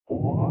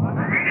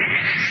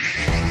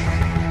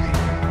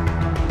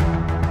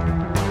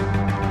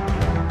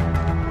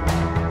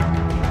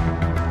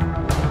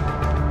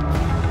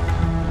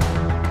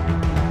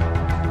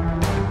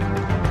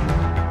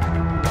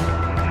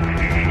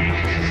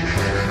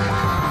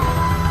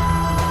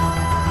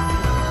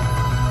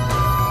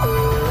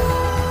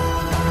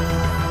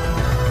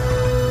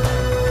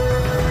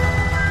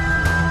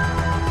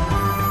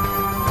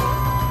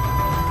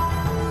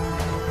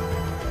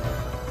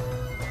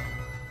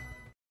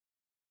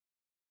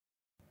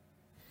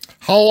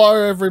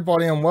Hello,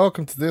 everybody, and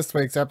welcome to this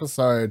week's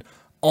episode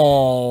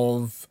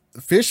of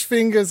Fish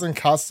Fingers and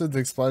Custard, the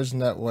Explosion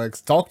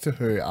Network's Doctor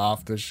Who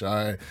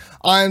Aftershow.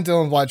 I am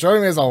Dylan Blight.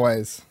 Joining me as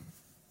always,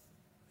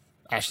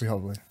 Ashley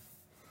Hobley.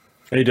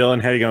 Hey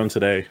Dylan, how you going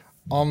today?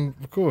 I'm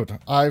good.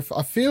 I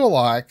feel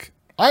like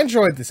I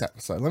enjoyed this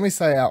episode. Let me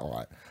say it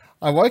outright.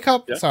 I wake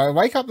up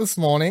this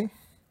morning.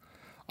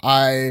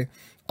 I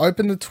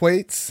open the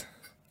tweets.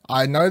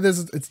 I know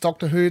it's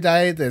Doctor Who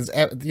Day. There's,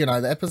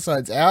 the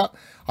episode's out.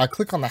 I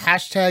click on the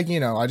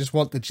hashtag, I just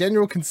want the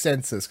general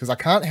consensus because I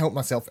can't help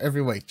myself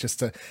every week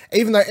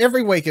even though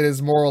every week it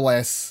is more or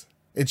less,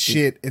 it's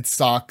shit, it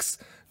sucks,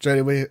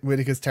 Jodie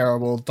Whittaker's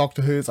terrible,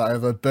 Doctor Who's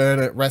over, burn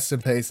it, rest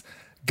in peace,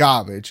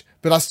 garbage.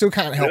 But I still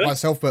can't help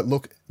myself but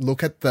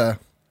look at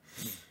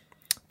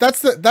that's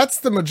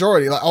the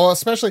majority.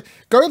 Especially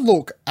go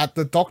look at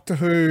the Doctor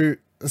Who.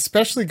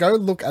 Especially go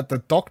look at the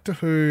Doctor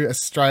Who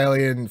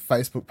Australian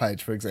Facebook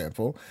page, for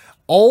example.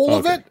 All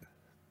of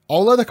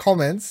the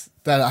comments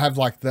that have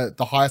like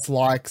the highest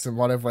likes and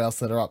whatever else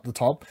that are up the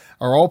top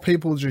are all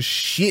people just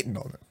shitting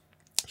on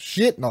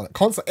it.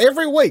 Constantly,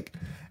 every week.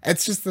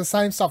 It's just the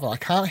same stuff. And I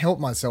can't help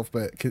myself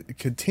but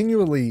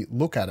continually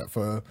look at it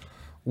for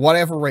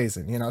whatever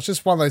reason. It's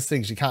just one of those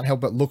things. You can't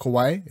help but look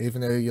away, even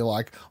though you're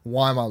like,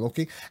 why am I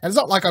looking? And it's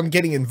not like I'm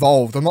getting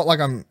involved. I'm not like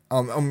I'm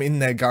in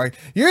there going,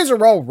 use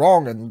are all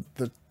wrong and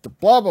the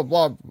blah, blah,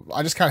 blah.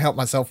 I just can't help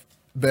myself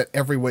but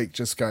every week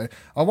just go,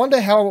 I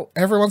wonder how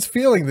everyone's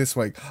feeling this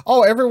week.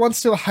 Oh, everyone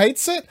still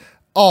hates it?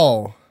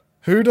 Oh,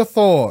 who'd have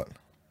thought?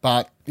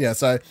 But yeah,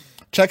 so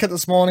check it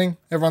this morning.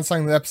 Everyone's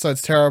saying the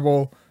episode's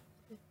terrible.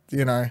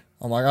 I'm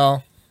like,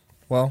 oh,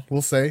 well,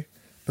 we'll see.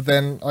 But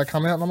then I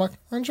come out and I'm like,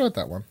 I enjoyed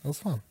that one. It was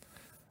fun.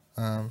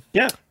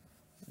 Yeah.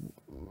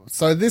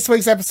 So this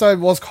week's episode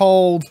was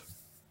called,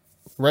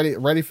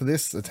 ready for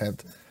this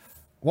attempt.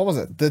 What was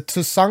it? The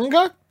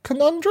Tsuranga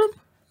Conundrum?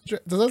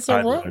 Does that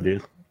sound right? I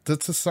did.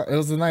 It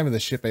was the name of the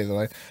ship either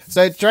way.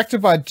 So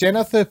directed by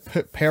Jennifer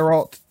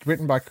Perrott,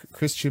 written by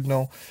Chris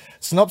Chibnall.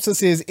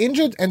 Synopsis is,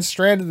 injured and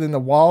stranded in the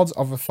wilds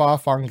of a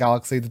far-flung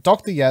galaxy, the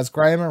Dr. Yaz,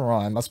 Graham and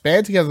Ryan must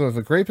band together with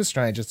a group of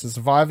strangers to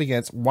survive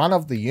against one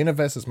of the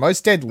universe's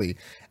most deadly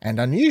and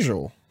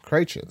unusual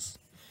creatures.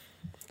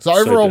 So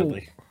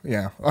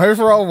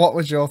overall, what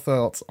was your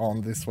thoughts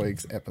on this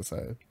week's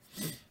episode?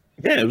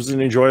 Yeah, it was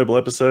an enjoyable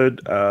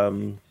episode.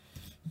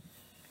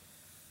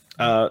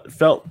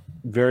 Felt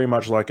very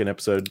much like an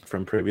episode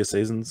from previous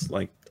seasons.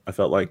 Like, I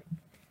felt like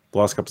the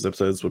last couple of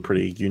episodes were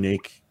pretty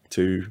unique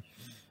to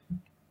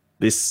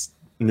this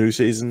new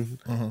season.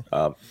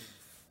 Mm-hmm.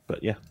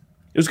 But yeah,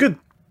 it was good.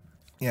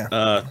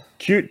 Yeah.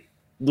 Cute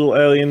little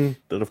alien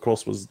that, of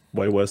course, was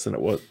way worse than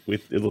it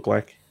looked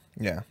like.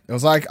 Yeah. It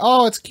was like,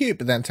 oh, it's cute,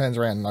 but then it turns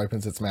around and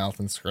opens its mouth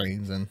and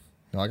screams, and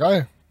you're like,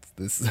 oh,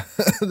 this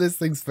this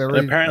thing's very.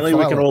 And apparently,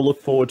 violent. we can all look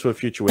forward to a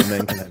future where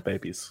men can have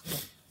babies.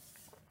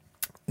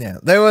 Yeah,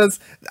 there was,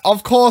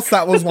 of course,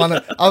 that was one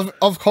of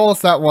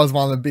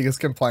the biggest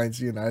complaints.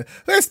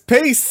 This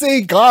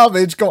PC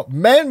garbage got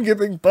men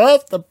giving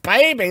birth to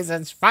babies.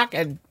 It's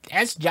fucking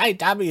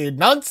SJW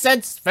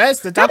nonsense.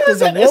 First, the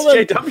doctor's a woman.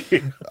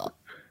 SJW.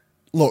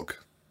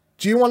 Look,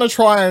 do you want to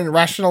try and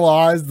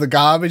rationalize the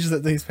garbage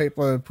that these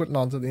people are putting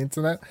onto the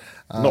internet?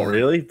 Not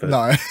really, but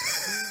no.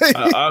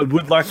 I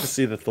would like to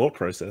see the thought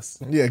process.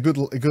 Yeah, good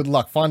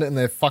luck. Find it in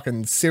their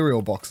fucking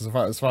cereal box.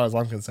 As far as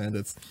I'm concerned,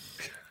 it's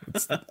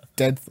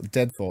dead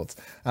thoughts.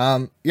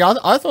 I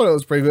thought it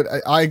was pretty good.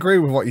 I agree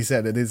with what you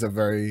said. It is a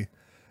very,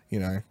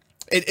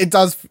 it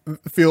does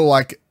feel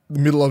like the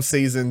middle of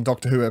season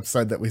Doctor Who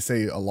episode that we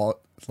see a lot,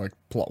 like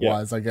plot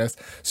wise, I guess.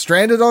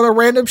 Stranded on a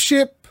random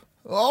ship.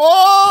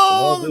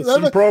 Oh, there's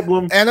some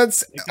problem. And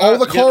it's all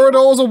the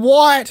corridors are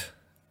white,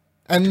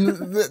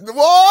 and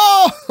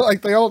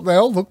like they all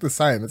look the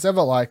same. It's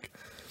ever like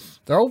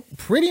they all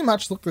pretty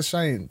much look the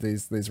same.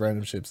 These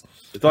random ships.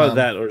 It's either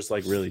that or it's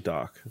like really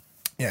dark.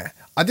 Yeah,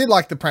 I did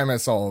like the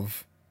premise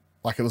of,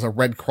 like, it was a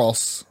Red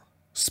Cross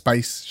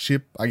space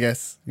ship, I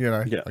guess,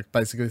 like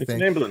basically it's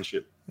thing. An ambulance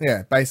ship.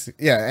 Yeah,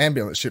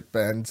 ambulance ship,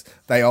 and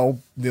they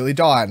all nearly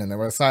died and they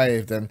were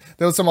saved, and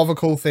there were some other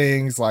cool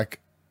things like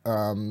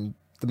the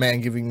man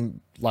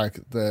giving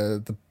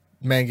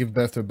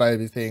birth to a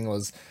baby thing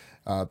was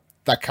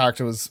that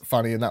character was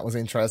funny and that was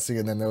interesting,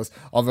 and then there was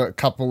a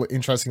couple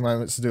interesting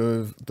moments to do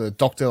with the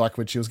doctor, like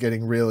when she was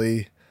getting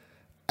really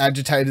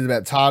agitated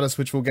about TARDIS,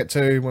 which we'll get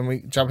to when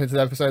we jump into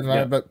the episode in a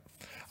moment, but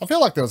I feel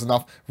like there was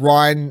enough.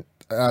 Ryan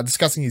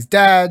discussing his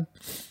dad,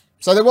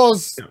 so there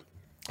was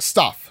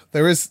stuff.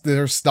 There's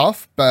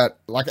stuff, but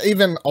like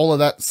even all of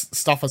that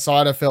stuff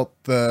aside, I felt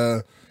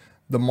the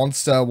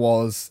monster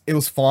was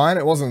fine.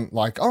 It wasn't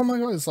like, oh my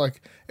god,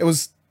 it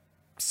was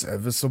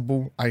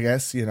serviceable, I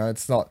guess. It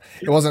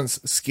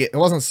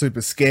wasn't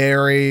super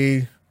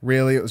scary,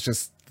 really. It was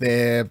just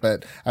there,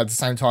 but at the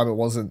same time, it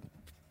wasn't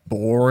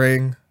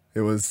boring. It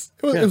was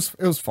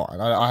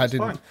fine.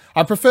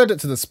 I preferred it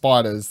to the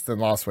spiders than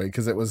last week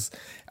because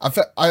I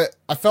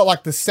felt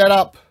like the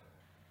setup,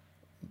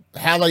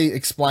 how they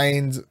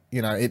explained,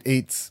 it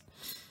eats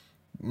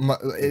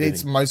it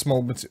eats most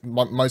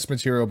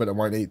material, but it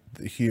won't eat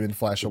the human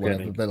flesh or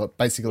whatever. But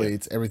basically,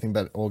 it's everything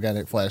but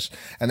organic flesh.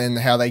 And then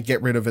how they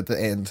get rid of it at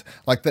the end,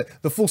 like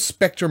the full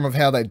spectrum of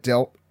how they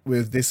dealt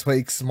with this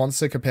week's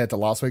monster compared to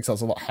last week's. I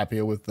was a lot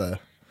happier with I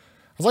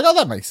was like, oh,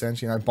 that makes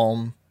sense.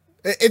 Bomb.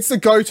 It's the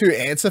go-to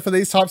answer for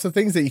these types of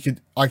things that you could,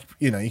 like,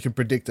 you could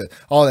predict it.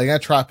 Oh, they're going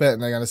to trap it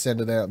and they're going to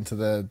send it out into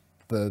the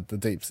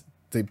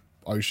deep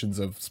oceans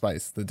of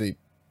space, the deep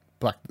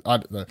black. I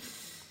don't know.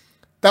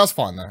 That was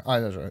fine though. I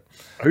enjoyed it.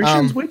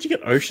 Oceans? Where'd you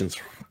get oceans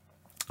from?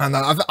 I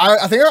know.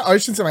 I think I got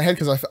oceans in my head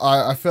because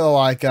I feel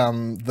like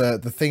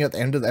the thing at the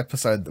end of the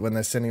episode when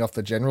they're sending off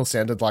the general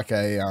sounded like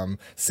a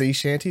sea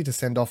shanty to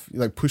send off,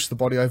 like, push the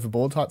body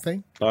overboard type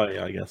thing. Oh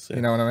yeah, I guess. Yeah.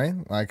 You know what I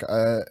mean? Like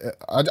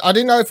I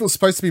didn't know if it was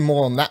supposed to be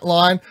more on that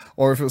line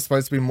or if it was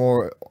supposed to be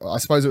more. I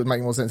suppose it would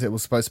make more sense. It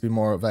was supposed to be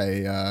more of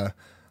a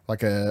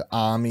like a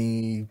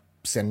army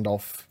send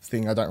off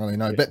thing. I don't really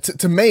know, but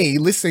to me,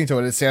 listening to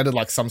it, it sounded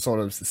like some sort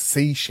of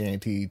sea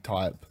shanty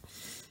type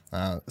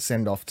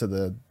send off to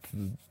the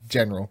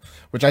general,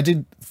 which I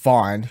did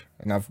find,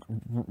 and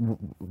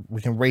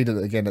we can read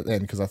it again at the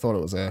end because I thought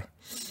it was a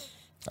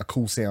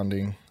cool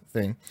sounding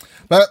thing.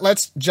 But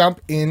let's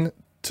jump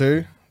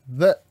into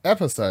the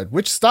episode,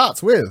 which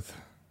starts with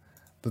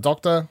the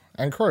Doctor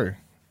and crew.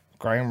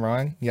 Graham,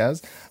 Ryan,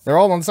 Yaz, they're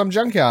all on some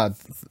junkyard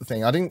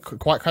thing. I didn't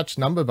quite catch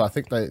the number, but I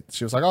think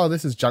she was like, oh,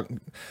 this is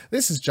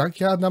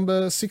junkyard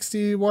number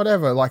 60,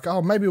 whatever. Like,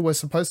 oh, maybe we're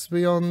supposed to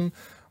be on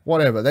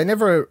whatever. I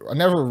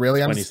never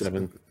really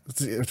understood.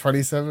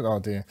 27. Oh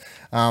dear.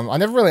 I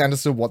never really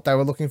understood what they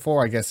were looking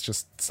for. I guess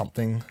just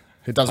something.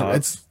 It doesn't.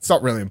 It's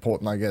not really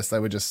important. I guess they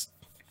were just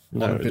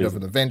on a bit of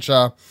an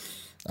adventure.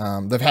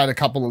 They've had a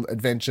couple of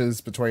adventures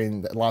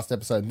between the last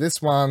episode and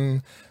this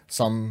one.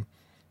 Some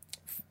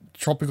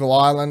tropical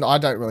island. I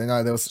don't really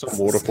know. There was some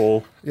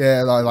waterfall.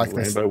 Yeah, like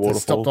they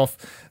stopped off.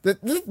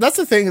 That's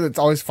the thing that's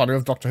always funny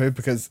with Doctor Who,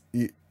 because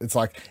it's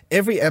like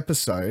every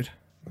episode,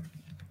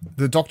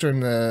 the Doctor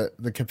and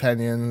the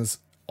companions,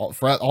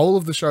 throughout all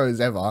of the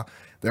shows ever,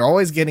 they're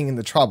always getting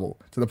into trouble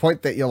to the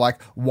point that you're like,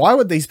 why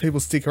would these people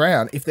stick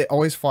around if they're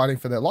always fighting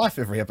for their life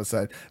every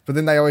episode? But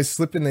then they always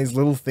slip in these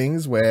little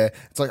things where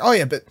it's like, oh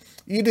yeah, but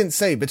you didn't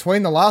see,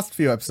 between the last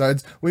few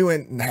episodes, we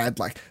went and had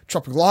like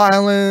tropical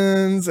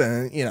islands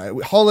and,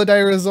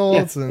 holiday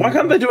resorts. Yeah. And why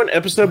can't they do an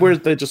episode where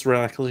they're just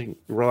relaxing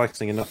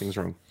and nothing's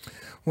wrong?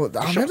 Well,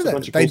 I remember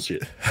that they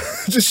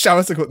just show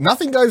us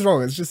nothing goes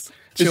wrong. It's just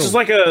chill. It's just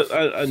like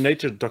a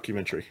nature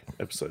documentary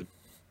episode.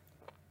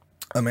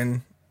 I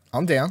mean,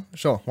 I'm down.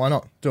 Sure, why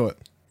not? Do it.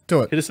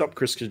 Hit us up,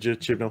 Chris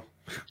Chibnall.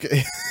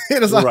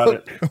 Hit us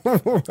up.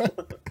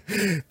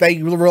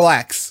 They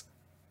relax.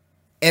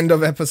 End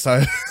of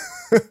episode.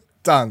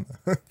 Done.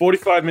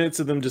 45 minutes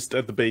of them just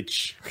at the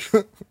beach.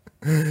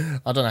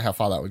 I don't know how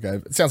far that would go.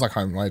 But it sounds like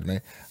home and away to me.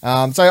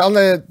 So on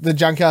the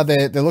junkyard,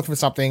 they're looking for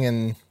something,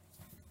 and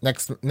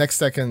next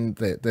second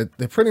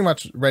they're pretty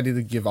much ready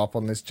to give up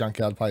on this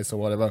junkyard place or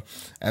whatever.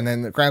 And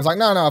then Graham's like,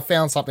 no, I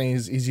found something.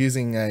 He's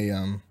using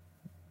a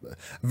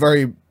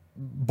very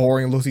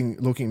boring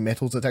looking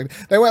metal detector.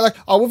 They weren't like,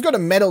 oh, we've got a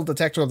metal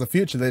detector of the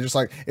future. They're just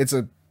like, it's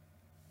a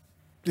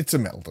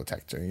metal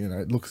detector.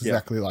 It looks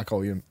exactly like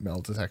all your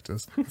metal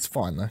detectors. It's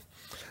fine though.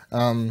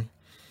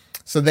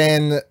 So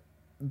then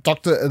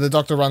the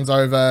doctor runs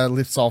over,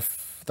 lifts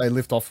off. They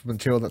lift off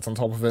material that's on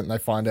top of it, and they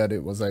find out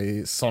it was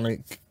a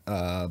sonic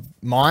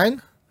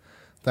mine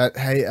that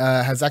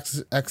has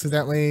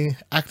accidentally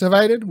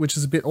activated, which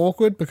is a bit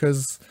awkward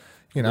because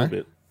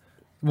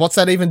what's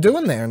that even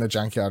doing there in a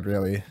junkyard,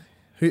 really?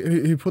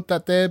 Who put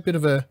that there?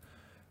 The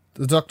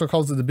doctor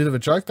calls it a bit of a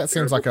joke. That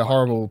seems like a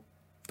horrible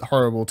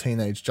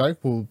teenage joke.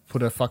 We'll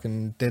put a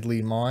fucking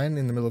deadly mine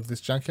in the middle of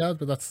this junkyard,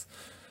 but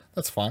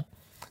that's fine.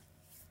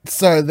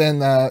 So then,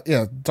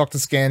 doctor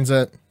scans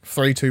it.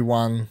 3, 2,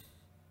 1.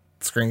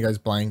 Screen goes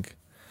blank,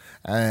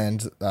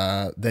 and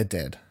they're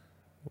dead.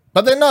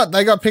 But they're not.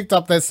 They got picked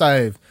up. They're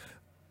saved.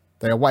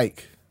 They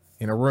awake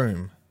in a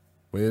room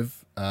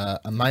with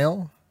a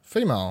male,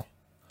 female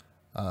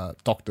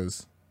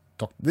doctors.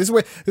 This is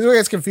where it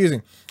gets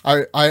confusing.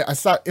 I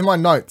start in my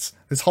notes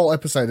this whole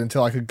episode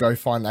until I could go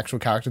find actual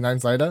character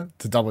names later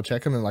to double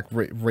check them and like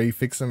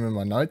refix them in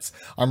my notes.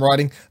 I'm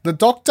writing the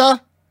Doctor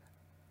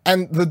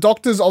and the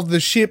doctors of the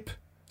ship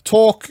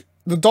talk.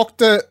 The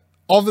Doctor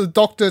of the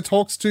Doctor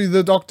talks to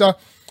the Doctor.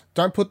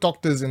 Don't put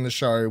doctors in the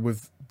show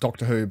with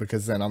Doctor Who,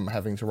 because then I'm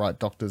having to write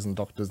doctors and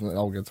it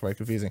all gets way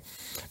confusing.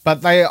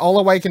 But they all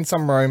awake in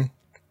some room,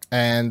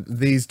 and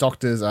these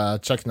doctors are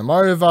checking them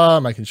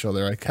over, making sure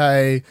they're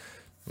okay.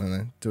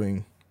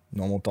 Doing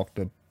normal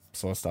doctor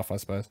sort of stuff, I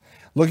suppose.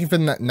 Looking for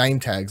name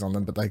tags on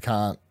them, but they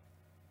can't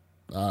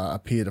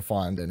appear to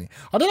find any.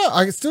 I don't know.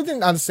 I still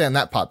didn't understand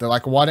that part. They're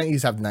like, why don't you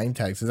have name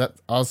tags? Is that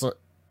I was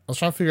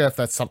trying to figure out if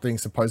that's something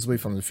supposedly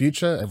from the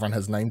future. Everyone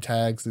has name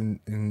tags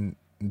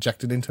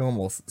injected into them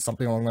or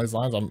something along those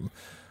lines. I'm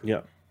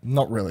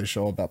not really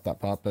sure about that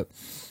part, but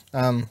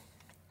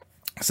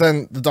so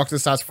then the doctor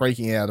starts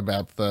freaking out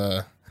about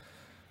the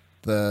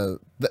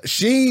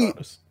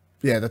TARDIS.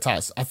 Yeah, the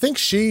TARDIS. I think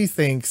she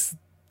thinks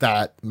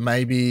that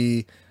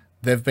maybe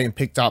they've been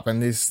picked up,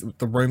 and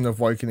the room they've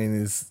woken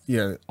in is, you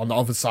know, on the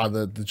other side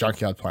of the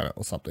junkyard planet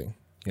or something.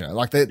 You know,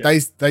 like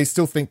they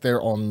still think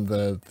they're on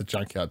the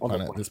junkyard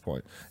planet at this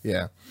point.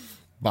 Yeah,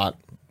 but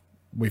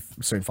we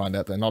soon find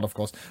out they're not, of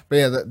course. But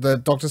yeah, the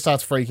Doctor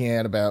starts freaking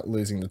out about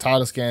losing the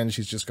TARDIS again.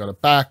 She's just got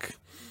it back.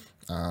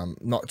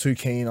 Not too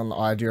keen on the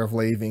idea of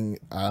leaving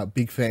a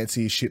big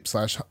fancy ship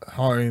 /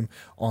 home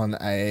on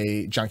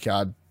a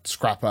junkyard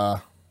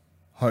scrapper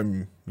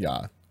home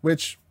yard,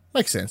 which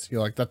makes sense.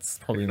 You're like, that's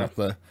probably not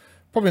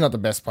the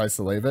best place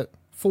to leave it.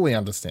 Fully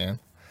understand.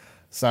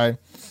 So,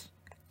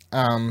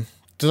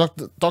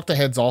 the Doctor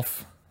heads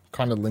off,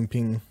 kind of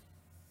limping,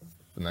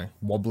 you know,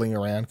 wobbling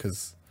around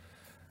because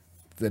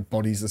their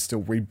bodies are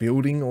still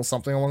rebuilding or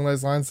something along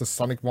those lines. The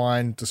sonic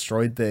wine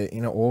destroyed their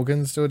inner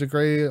organs to a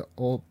degree,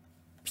 or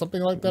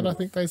something like that, I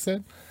think they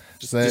said.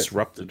 Just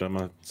disrupted them,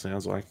 it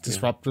sounds like.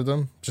 Disrupted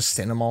them. Just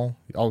sent them all.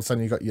 All of a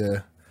sudden you got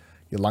your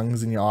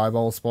lungs in your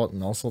eyeball spot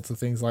and all sorts of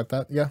things like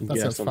that. Yeah, that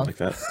sounds fun. Like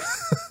that.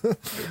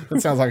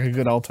 That sounds like a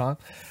good old time.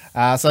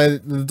 So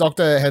the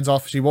Doctor heads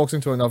off. She walks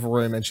into another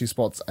room and she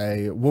spots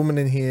a woman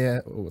in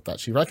here that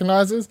she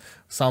recognizes.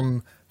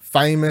 Some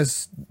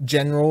famous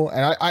general.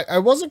 And I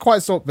wasn't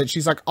quite sure, but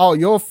she's like, oh,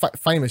 you're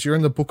famous. You're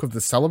in the Book of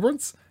the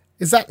Celebrants.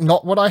 Is that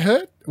not what I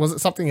heard? Was it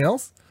something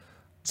else?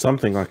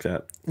 Something like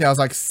that. Yeah, I was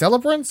like,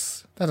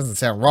 Celebrants? That doesn't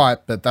sound right,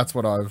 but that's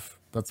what I've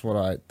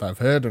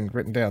heard and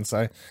written down.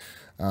 So,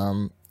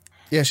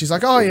 yeah, she's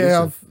like, oh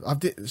yeah,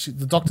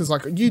 the Doctor's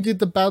like, you did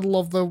the battle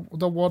of the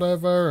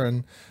whatever,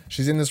 and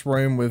she's in this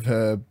room with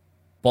her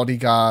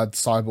bodyguard,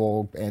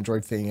 cyborg,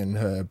 android thing, and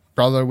her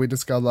brother, we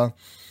discover.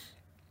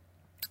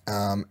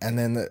 And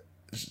then the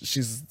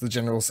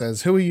general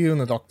says, who are you?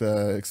 And the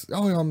Doctor,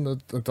 oh, I'm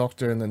the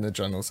Doctor. And then the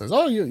general says,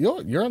 oh,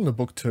 you're in the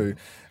book too.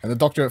 And the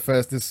Doctor at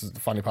first, this is the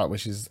funny part where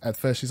she's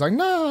like,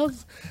 no,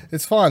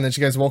 it's fine. Then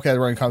she goes to walk out of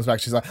the room, comes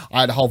back. She's like,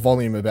 I had a whole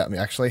volume about me,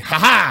 actually.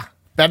 Ha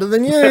better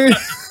than you.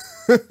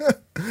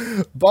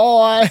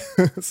 Bye.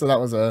 So that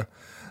was a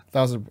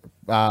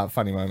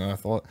funny moment, I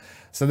thought.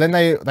 So then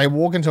they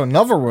walk into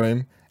another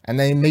room and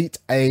they meet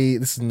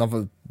this is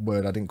another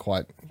word I didn't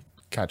quite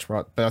catch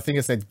right, but I think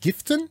it said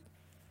Gifton.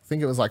 I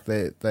think it was like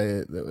there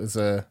was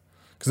a,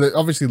 because it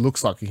obviously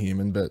looks like a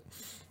human, but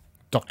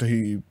Doctor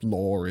Who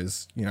lore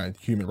is, you know,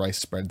 human race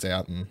spreads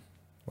out and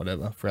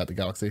whatever throughout the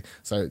galaxy.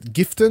 So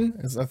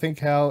Gifton is, I think,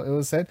 how it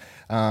was said.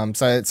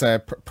 So it's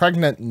a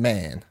pregnant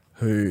man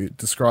who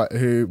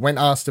when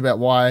asked about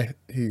why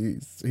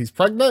he's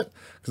pregnant,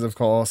 because of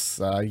course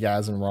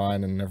Yaz and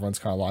Ryan and everyone's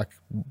kind of like,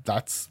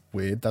 that's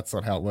weird, that's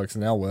not how it works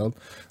in our world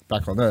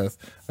back on Earth.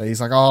 But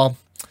he's like, oh,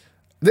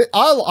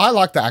 I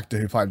like the actor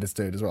who played this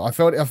dude as well. I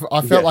felt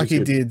like he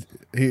did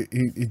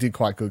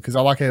quite good, because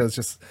I like how it was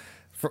just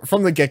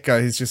from the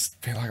get-go, he's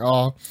just been like,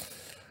 oh,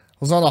 I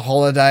was on a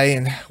holiday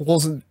and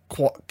wasn't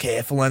quite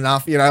careful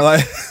enough, you know,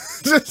 like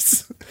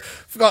just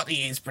forgot to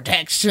use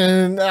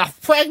protection,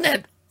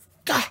 pregnant,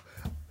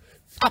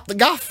 up the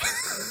guff.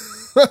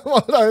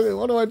 what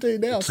do I do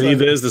now? See,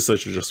 there's the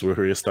social justice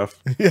warrior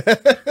stuff. Yeah.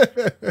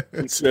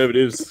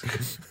 Conservatives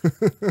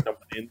jumping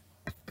in.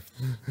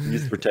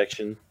 Use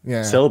protection.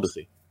 Yeah.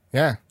 Celibacy.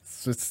 Yeah.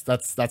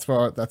 That's where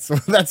all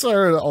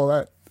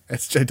that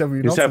SJW.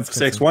 You just have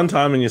sex one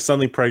time and you're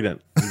suddenly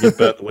pregnant. You give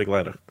birth a week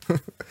later.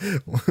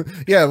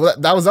 Yeah, well,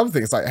 that was the other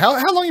thing. It's like, how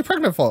long are you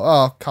pregnant for?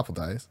 Oh, a couple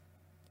days.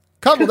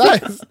 Couple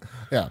days.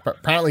 Yeah. But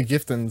apparently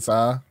Gifton's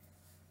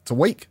it's a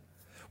week.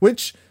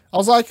 Which I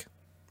was like,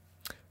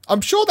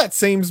 I'm sure that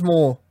seems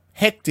more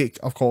hectic,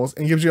 of course,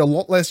 and gives you a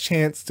lot less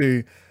chance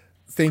to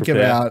think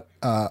about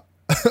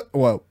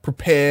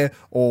prepare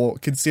or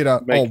consider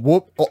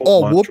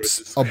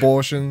whoops,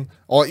 abortion,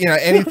 or, you know,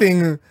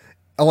 anything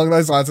along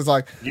those lines. It's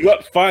like, you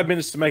got 5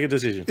 minutes to make a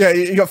decision. Yeah,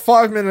 you got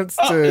 5 minutes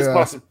to it's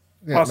past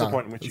the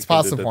point in which it's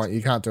past the point.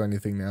 You can't do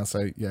anything now.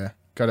 So yeah,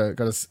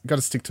 gotta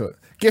stick to it.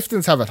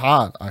 Giftons have it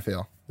hard, I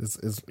feel,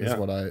 is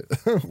what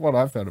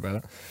I felt about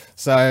it.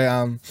 So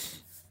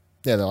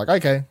yeah, they're like,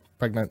 okay,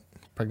 pregnant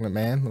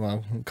man,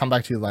 well, we'll come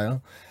back to you later.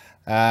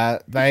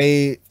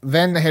 They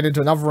then head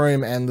into another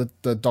room, and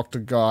the Doctor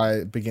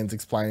guy begins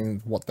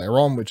explaining what they're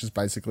on, which is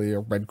basically a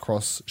Red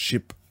Cross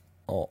ship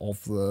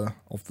of the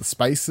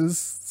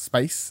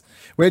space,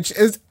 which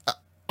is,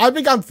 I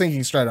began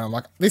thinking straight on,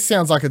 like, this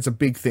sounds like it's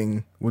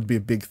would be a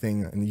big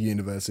thing in the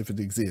universe if it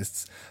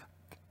exists.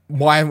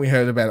 Why haven't we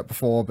heard about it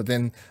before? But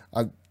then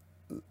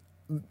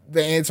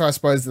the answer, I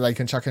suppose, that they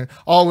can chuck in,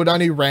 oh, it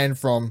only ran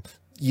from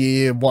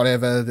year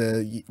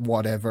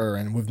whatever,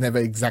 and we've never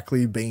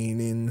exactly been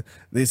in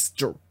this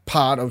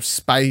part of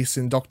space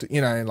in Doctor,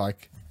 you know,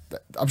 like,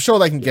 I'm sure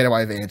they can get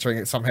away with answering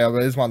it somehow,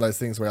 but it's one of those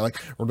things where, like,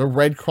 well, the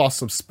Red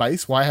Cross of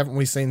space, why haven't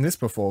we seen this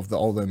before, of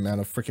all the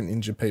amount of freaking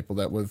injured people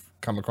that we've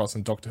come across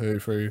in Doctor Who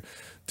through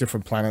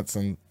different planets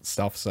and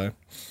stuff. So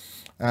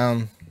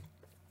yeah,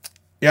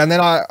 and then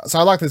I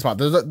like this part.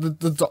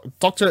 The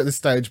Doctor at this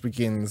stage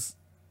begins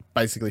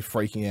basically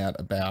freaking out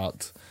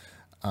about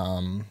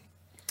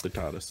the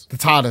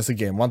TARDIS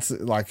again. Once,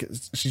 like,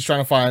 she's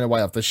trying to find a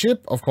way off the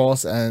ship, of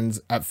course, and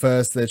at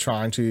first they're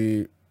trying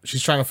to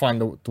she's trying to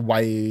find the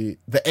way,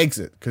 the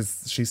exit,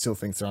 because she still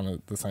thinks they're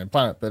on the same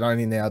planet, but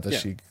only now does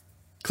she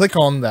click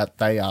on that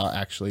they are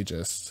actually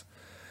just,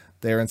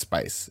 they're in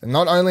space. And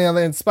not only are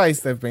they in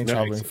space, they've been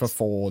traveling for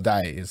 4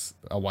 days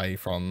away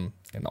from,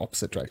 in the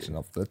opposite direction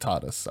of the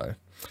TARDIS. So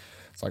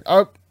it's like,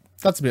 oh,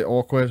 that's a bit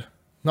awkward.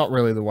 Not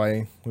really the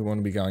way we want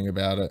to be going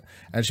about it.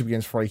 And she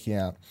begins freaking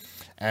out.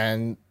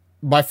 And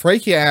by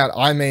freaking out,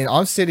 I mean,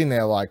 I'm sitting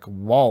there like,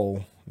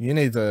 whoa, you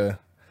need to...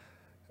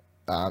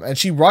 and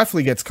she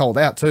rightfully gets called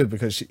out too,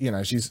 because she,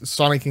 she's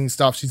sonicking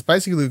stuff. She's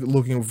basically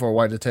looking for a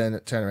way to turn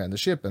around the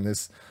ship. And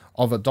this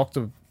other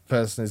doctor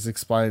person is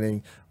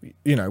explaining,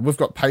 we've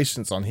got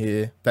patients on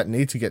here that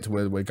need to get to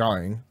where we're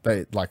going.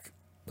 They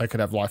could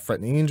have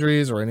life-threatening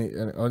injuries or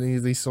any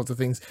of these sorts of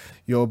things.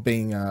 You're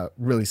being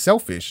really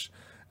selfish.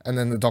 And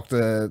then the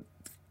doctor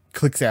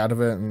clicks out of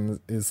it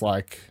and is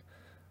like,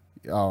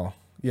 oh,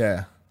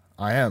 yeah,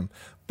 I am.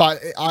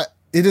 But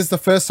it is the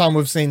first time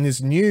we've seen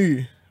this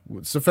new...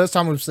 It's the first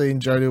time we've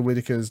seen Jodie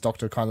Whittaker's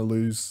doctor kind of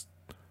lose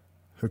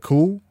her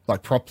cool,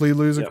 like properly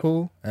lose her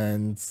cool.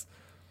 And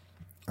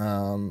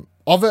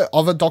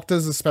other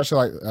doctors,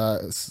 especially like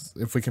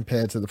if we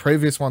compare to the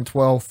previous one,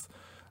 12th,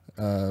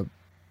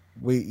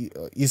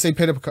 you see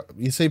Peter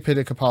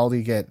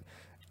Capaldi get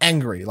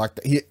angry, like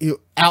he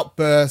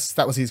outbursts.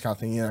 That was his kind of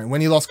thing,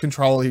 when he lost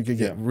control, he could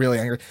get really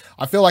angry.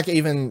 I feel like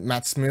even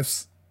Matt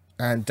Smith's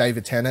and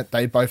David Tennant,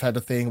 they both had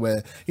a thing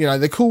where,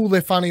 they're cool,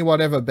 they're funny,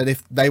 whatever, but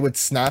if they would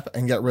snap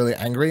and get really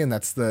angry, and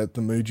that's the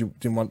mood you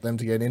didn't want them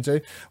to get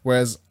into.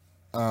 Whereas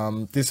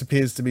this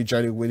appears to be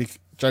Jodie Whittaker.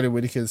 Jodie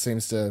Whittaker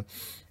seems to,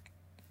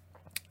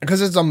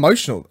 because it's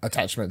emotional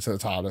attachment to the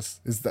TARDIS,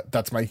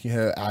 that's making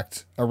her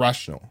act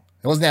irrational.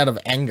 It wasn't out of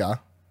anger,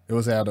 it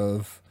was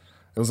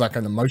like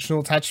an emotional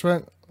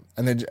attachment.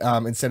 And then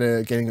instead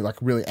of getting like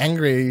really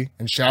angry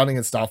and shouting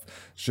and stuff,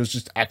 she was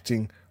just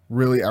acting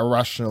really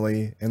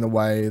irrationally in the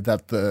way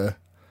that the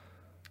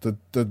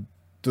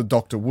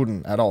doctor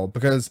wouldn't at all.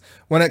 Because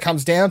when it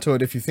comes down to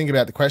it, if you think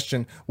about the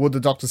question, would the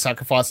doctor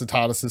sacrifice the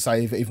TARDIS to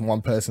save even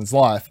one person's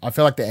life? I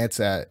feel like the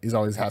answer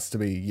always has to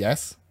be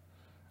yes,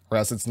 or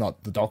else it's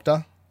not the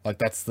doctor. Like,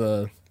 that's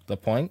the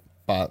point.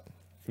 But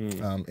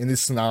in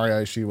this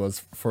scenario, she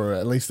was, for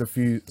at least a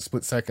few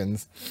split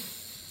seconds,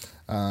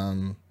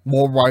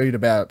 more worried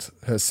about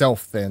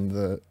herself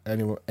than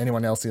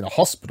anyone else in a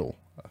hospital,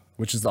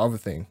 which is the other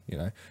thing,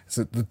 It's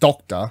the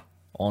doctor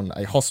on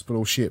a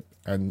hospital ship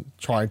and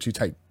trying to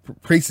take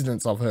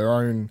precedence of her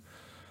own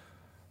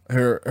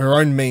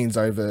means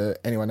over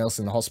anyone else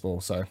in the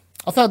hospital. So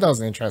I thought that was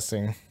an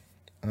interesting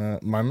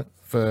moment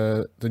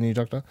for the new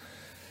doctor.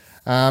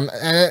 And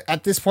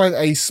at this point,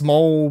 I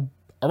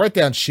wrote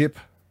down ship,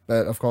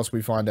 but of course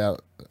we find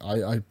out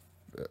I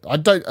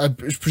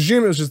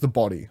presume it was just the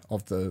body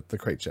of the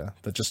creature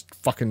that just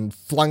fucking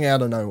flung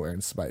out of nowhere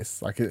in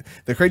space. Like,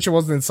 the creature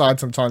wasn't inside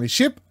some tiny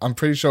ship. I'm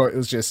pretty sure it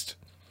was just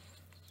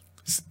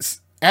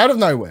out of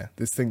nowhere.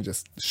 This thing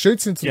just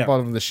shoots into the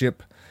bottom of the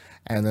ship,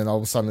 and then all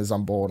of a sudden is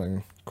on board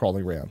and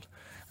crawling around.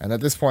 And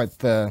at this point,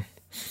 the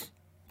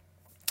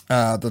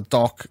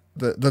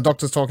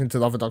doctor's talking to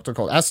the other doctor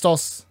called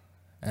Astos,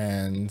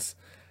 and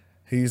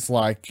he's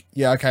like,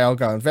 "Yeah, okay, I'll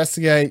go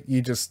investigate.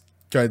 You just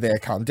go there,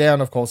 calm down."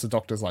 Of course, the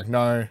doctor's like,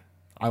 "No,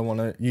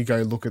 you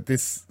go look at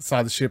this side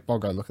of the ship, I'll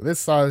go look at this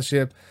side of the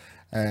ship."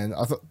 And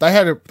I thought they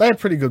had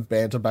pretty good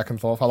banter back and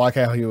forth. I like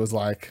how he was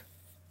like,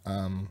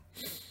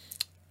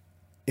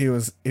 he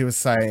was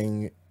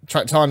saying,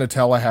 trying to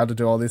tell her how to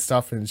do all this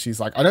stuff, and she's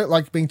like, "I don't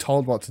like being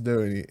told what to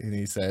do," and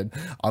he said,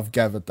 "I've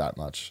gathered that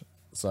much."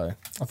 So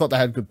I thought they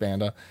had good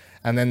banter.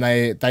 And then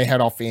they head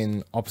off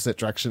in opposite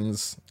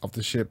directions of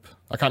the ship.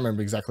 I can't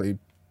remember exactly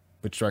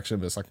which direction,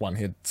 but it's like one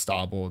head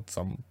starboard,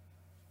 some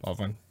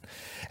other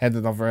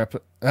headed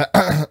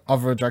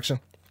other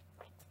direction.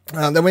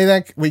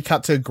 Then we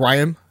cut to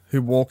Graham,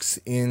 who walks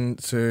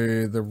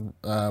into the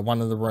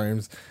one of the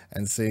rooms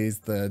and sees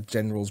the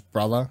general's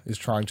brother is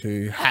trying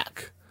to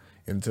hack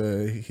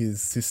into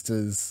his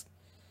sister's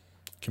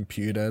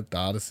computer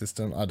data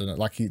system. I don't know,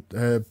 like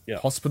her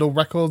hospital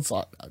records.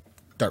 I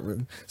don't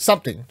really,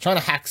 trying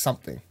to hack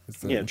something.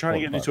 Trying to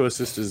get into her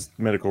sister's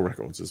medical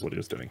records is what he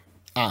was doing.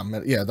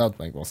 Yeah, that would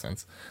make more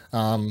sense.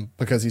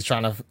 Because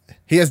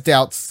he has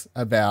doubts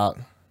about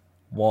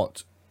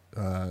what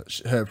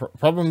her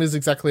problem is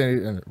exactly,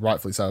 and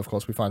rightfully so, of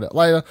course, we find out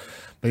later,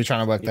 but he's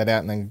trying to work that out.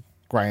 And then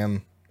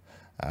Graham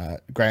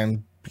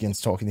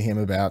begins talking to him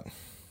about,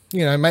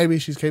 maybe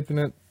she's keeping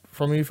it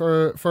from you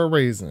for a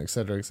reason,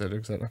 etc, etc,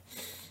 etc.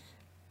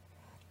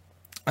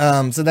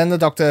 So then the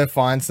doctor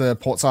finds the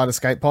portside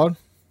escape pod,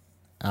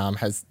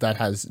 has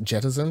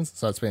jettisons.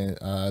 So it's been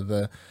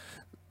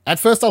at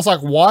first I was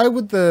like, why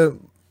would the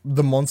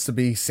monster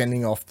be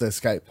sending off the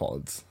escape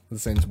pods? That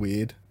seems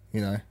weird,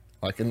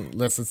 like,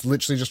 unless it's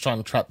literally just trying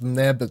to trap them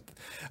there. But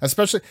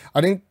especially, I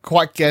didn't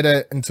quite get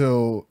it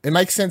until it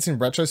makes sense in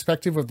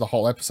retrospective with the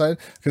whole episode,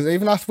 because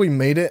even after we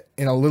meet it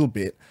in a little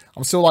bit,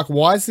 I'm still like,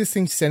 why is this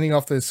thing sending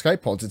off the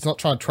escape pods? It's not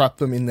trying to trap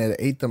them in there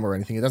to eat them or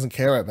anything. It doesn't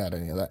care about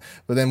any of that.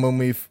 But then when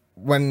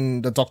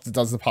when the Doctor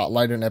does the part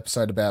later in the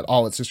episode about,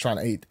 oh, it's just trying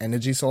to eat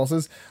energy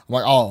sources, I'm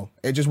like, oh,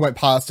 it just went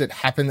past it,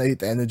 happened to eat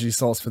the energy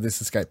source for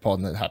this escape pod,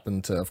 and it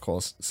happened to, of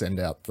course, send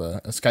out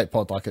the escape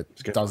pod like it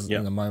does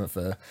in the moment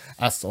for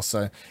Astos.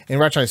 So in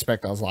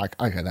retrospect, I was like,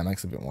 okay, that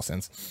makes a bit more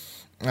sense.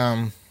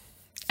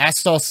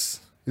 Astos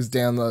is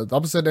down the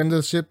opposite end of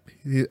the ship.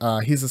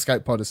 His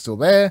escape pod is still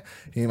there.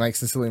 He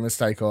makes the silly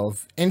mistake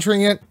of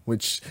entering it,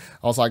 which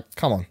I was like,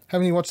 come on,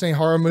 haven't you watched any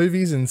horror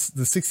movies in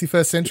the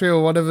 61st century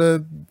or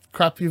whatever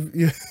crap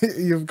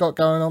you've got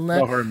going on there?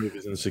 No horror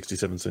movies in the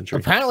 67th century.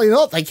 Apparently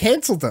not. They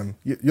cancelled them.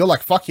 You're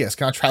like, fuck yes,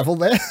 can I travel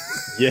there?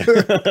 Yeah.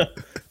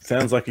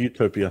 Sounds like a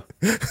utopia.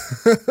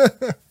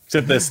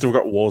 Except they've still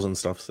got wars and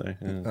stuff, so...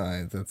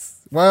 Yeah.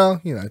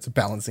 Well, you know, it's a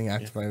balancing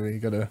act, maybe. You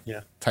got to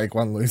take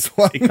one, lose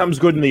one. It comes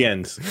good in the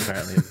end,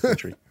 apparently, in the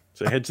century.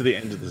 So head to the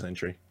end of the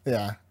century.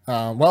 Yeah.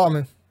 Well, I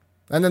mean...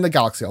 And then the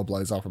galaxy all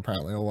blows up,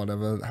 apparently, or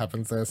whatever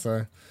happens there,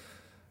 so...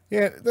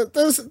 Yeah,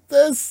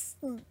 there's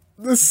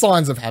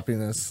signs of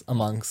happiness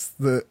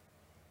amongst the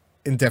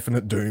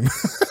indefinite doom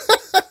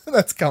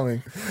that's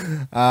coming.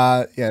 So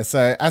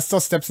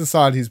Astos steps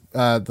inside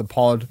the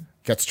pod,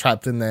 gets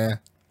trapped in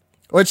there.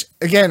 Which,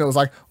 again, it was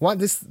like, what?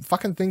 This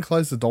fucking thing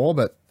closed the door?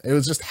 But it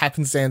was just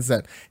happenstance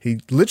that he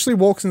literally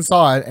walks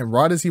inside, and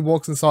right as he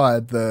walks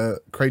inside,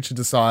 the creature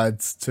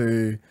decides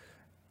to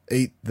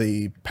eat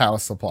the power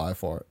supply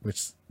for it,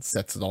 which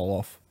sets it all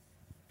off.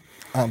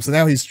 So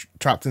now he's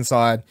trapped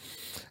inside,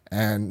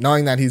 and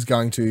knowing that he's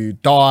going to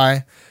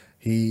die,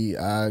 he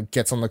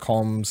gets on the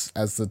comms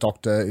as the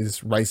Doctor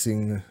is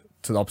racing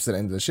to the opposite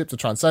end of the ship to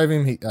try and save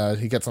him. He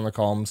gets on the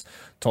comms,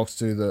 talks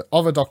to the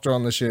other Doctor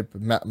on the ship,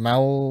 Mably,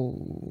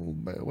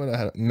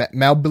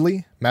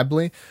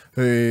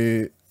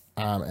 who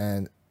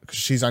and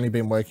she's only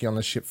been working on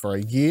the ship for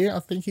a year, I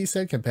think he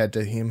said, compared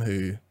to him,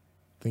 who I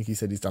think he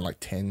said he's done like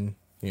 10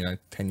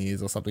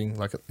 years or something.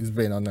 Like, he's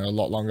been on there a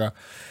lot longer,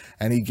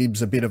 and he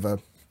gives a bit of a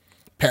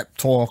pep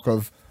talk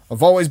of,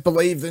 I've always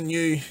believed in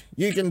you,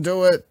 you can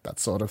do it, that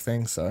sort of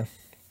thing. So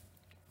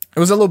it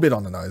was a little bit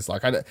on the nose.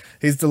 Like,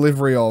 his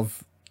delivery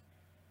of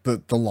the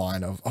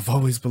line of, I've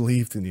always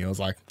believed in you, I was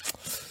like,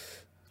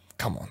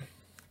 come on,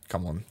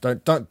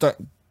 don't, a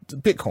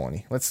bit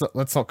corny. Let's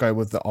not go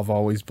with the I've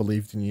always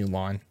believed in you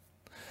line.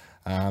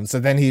 So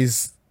then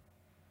the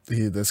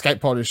escape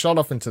pod is shot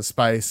off into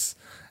space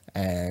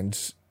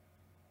and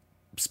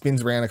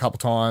spins around a couple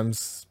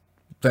times,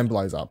 then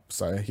blows up.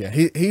 So yeah,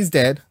 he's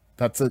dead.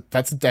 That's a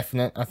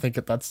definite, I think,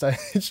 at that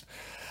stage.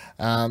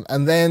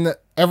 And then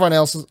everyone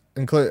else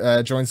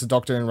joins the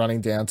Doctor in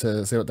running down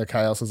to see what the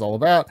chaos is all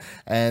about.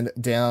 And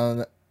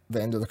down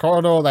the end of the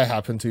corridor, they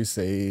happen to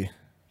see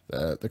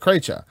the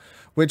creature,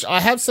 which I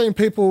have seen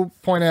people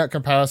point out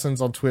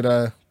comparisons on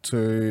Twitter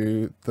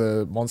to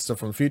the monster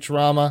from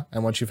Futurama.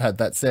 And once you've had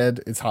that said,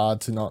 it's hard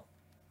to not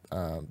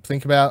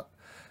think about.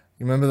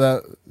 You remember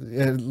that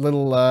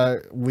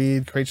little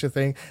weird creature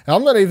thing? And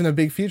I'm not even a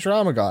big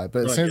Futurama guy,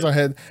 but as soon as I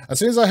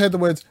heard the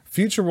words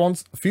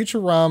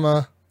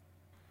Futurama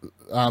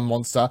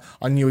monster,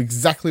 I knew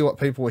exactly what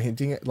people were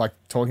hinting at, like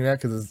talking about,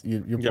 because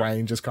your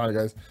brain just kind of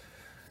goes,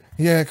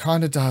 yeah, it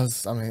kind of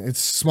does. I mean, it's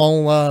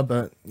smaller,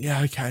 but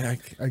yeah, okay,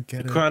 I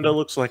get it. It kind of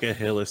looks like a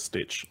hairless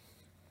Stitch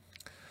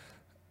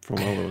from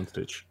Lilo and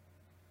Stitch.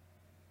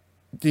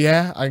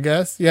 Yeah, I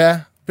guess.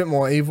 Yeah, a bit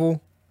more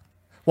evil.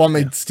 Well, I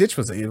mean, Stitch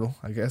was evil,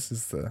 I guess,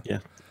 is the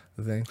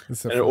thing.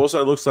 And it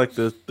also looks like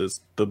the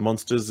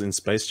monsters in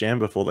Space Jam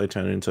before they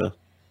turn into,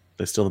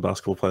 they're still the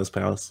basketball players'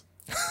 powers.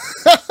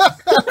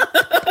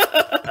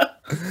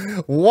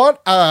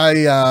 What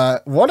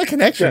a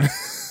connection! Yeah.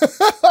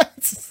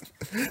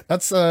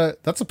 That's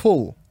a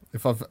pull.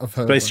 If I've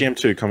heard Space Jam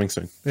 2 coming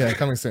soon. Yeah,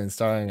 coming soon,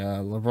 starring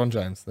LeBron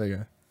James. There you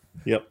go.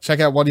 Yep. Check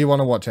out What Do You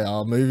Want to Watch,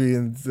 our movie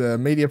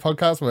and media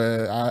podcast,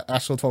 where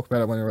Ash will talk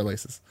about it when it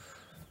releases.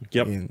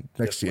 Yep.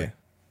 Next year.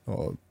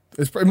 Or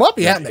it might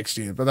be out next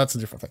year, but that's a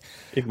different thing.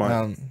 It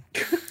might.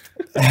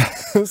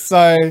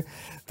 So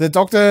the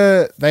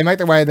Doctor, they make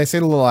their way, they see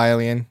the little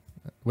alien,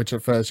 which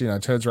at first,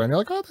 turns around, you're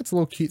like, oh, that's a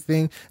little cute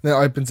thing. And then it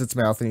opens its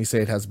mouth and you see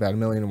it has about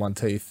 1,000,001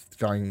 teeth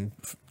going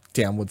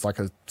downwards like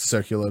a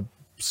circular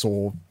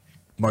saw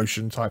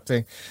motion type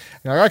thing.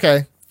 And you're like,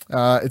 okay,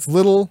 it's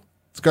little,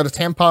 it's got a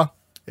temper,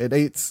 it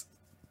eats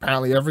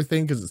apparently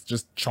everything because it's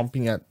just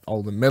chomping at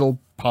all the metal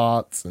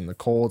parts and the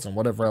cords and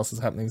whatever else is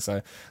happening.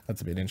 So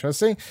that's a bit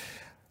interesting.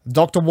 The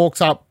Doctor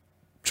walks up,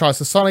 tries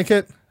to sonic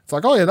it. It's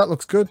like, oh yeah, that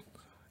looks good.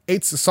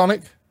 Eats the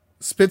sonic,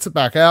 spits it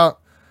back out.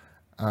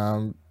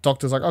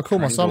 Doctor's like, oh cool,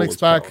 my sonic's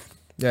back. Power.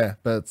 Yeah,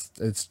 but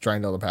it's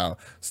drained all the power.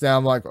 So now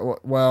I'm like,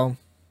 well,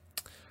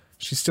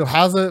 she still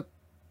has it,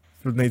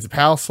 but needs a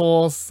power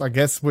source. I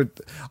guess I'm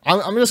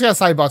just gonna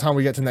say by the time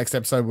we get to next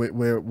episode,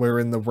 we're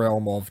in the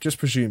realm of just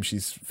presume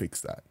she's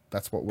fixed that.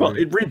 That's what we're. Well,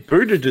 it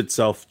rebooted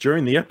itself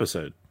during the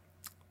episode.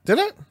 Did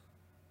it?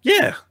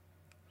 Yeah.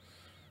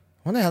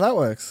 I wonder how that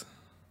works.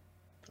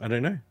 I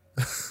don't know.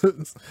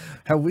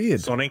 How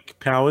weird. Sonic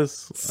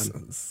powers.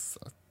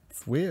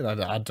 It's weird.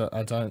 I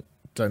don't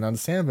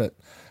understand, but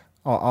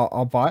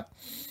I'll buy it.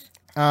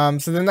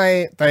 So then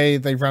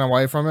they run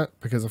away from it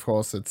because, of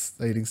course, it's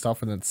eating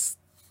stuff and it's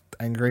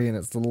angry and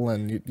it's little.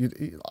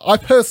 And I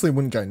personally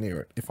wouldn't go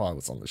near it if I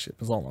was on the ship.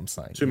 Is all I'm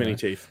saying. Too many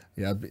teeth.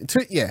 Yeah,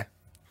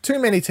 too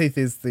many teeth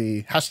is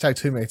the hashtag.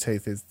 Too many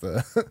teeth is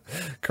the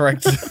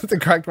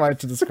correct way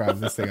to describe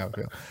this thing. I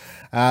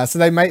feel. So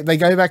they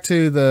go back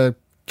to the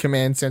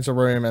command center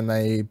room and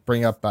they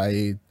bring up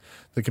the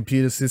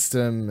computer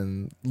system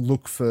and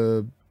look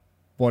for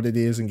what it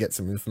is and get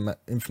some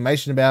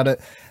information about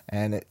it,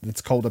 and it's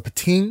called a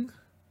pating,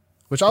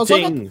 which I was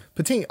like,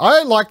 pating.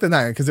 I like the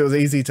name because it was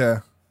easy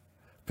to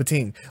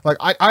pating. Like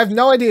I have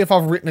no idea if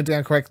I've written it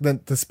down correctly,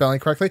 the spelling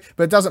correctly,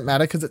 but it doesn't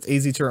matter because it's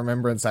easy to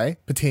remember and say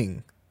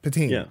pating.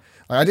 Yeah,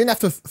 like, I didn't have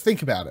to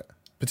think about it.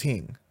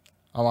 Pating,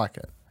 I like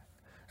it.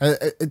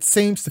 It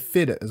seems to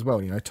fit it as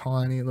well.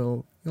 Tiny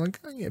little. You're like,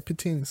 oh yeah,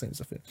 pating seems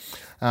to fit.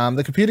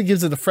 The computer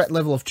gives it a threat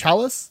level of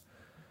chalice,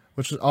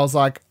 which I was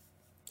like,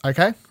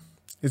 okay.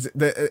 Is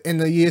it in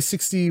the year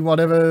 60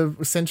 whatever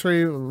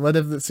century,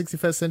 whatever the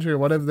 61st century or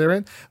whatever they're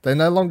in, they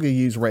no longer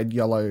use red,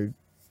 yellow,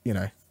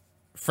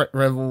 threat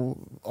level,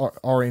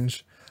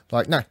 orange.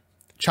 Like no,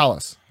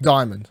 chalice,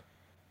 diamond,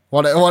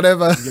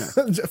 whatever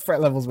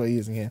threat levels we're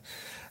using here.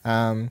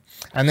 And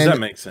then that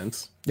makes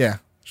sense. Yeah,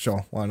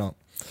 sure, why not?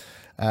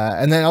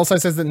 And then it also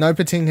says that no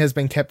pating has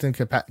been kept in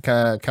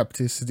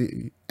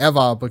capacity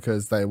ever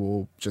because they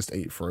will just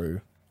eat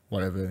through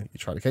whatever you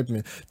try to keep them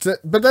in.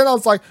 But then I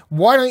was like,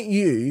 why don't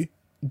you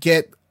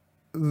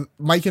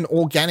make an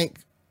organic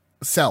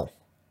cell?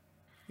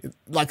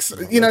 Like,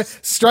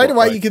 straight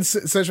away you can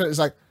search it. It's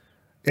like,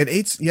 it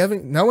eats,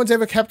 no one's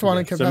ever kept one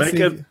in capacity.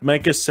 So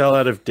make a cell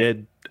out of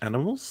dead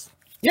animals?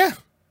 Yeah.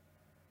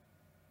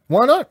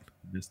 Why not?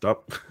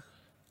 Stop.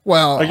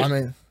 Well, I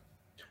mean,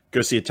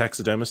 go see a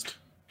taxidermist.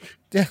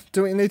 Yeah,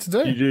 do what you need to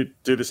do. You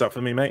do this up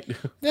for me, mate.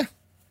 Yeah.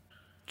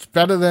 It's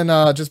better than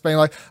just being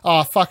like,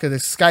 oh, fuck, it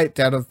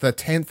escaped out of the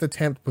 10th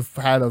attempt we've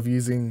had of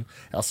using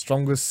our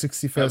strongest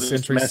 61st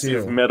century massive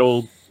seal.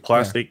 Metal,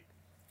 plastic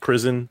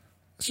prison.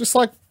 It's just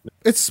like,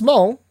 it's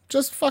small.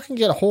 Just fucking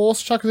get a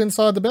horse, chuck it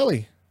inside the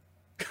belly.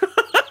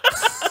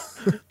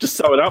 Just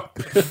sew it up.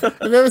 Have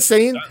you ever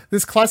seen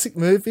this classic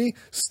movie,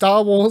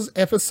 Star Wars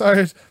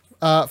Episode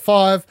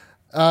 5,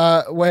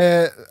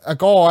 where a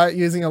guy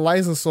using a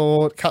laser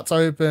sword cuts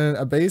open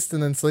a beast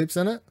and then sleeps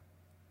in it?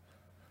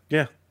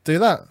 Yeah. Do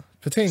that.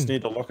 Pating. Just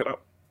need to lock it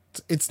up.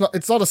 It's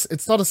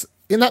not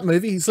in that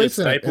movie he sleeps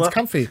in it. It's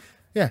comfy.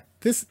 Yeah.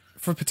 This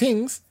for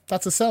patings,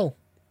 that's a cell.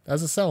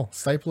 As a cell.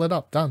 Staple it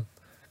up. Done.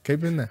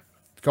 Keep it in there.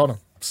 Got him.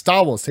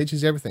 Star Wars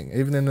teaches you everything,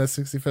 even in the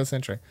 61st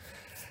century.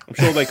 I'm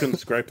sure they couldn't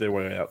scrape their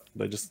way out.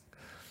 They just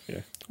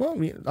Well,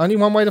 only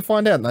one way to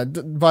find out.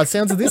 By the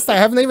sounds of this, they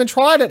haven't even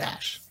tried it,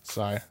 Ash.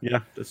 So yeah,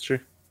 that's true.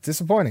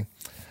 Disappointing.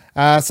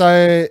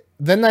 So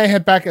then they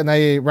head back and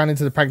they run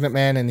into the pregnant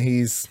man, and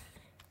he's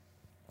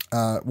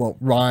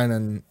Ryan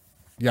and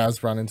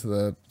Yaz run into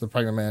the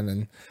pregnant man,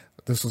 and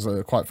this was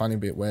a quite funny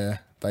bit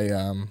where they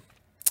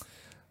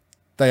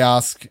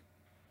ask,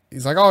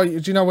 he's like, oh, do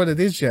you know what it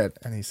is yet?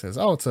 And he says,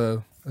 oh,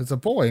 it's a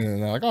boy.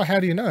 And they're like, oh, how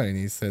do you know? And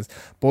he says,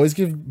 boys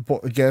give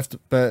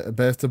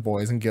birth to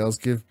boys and girls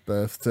give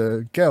birth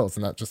to girls,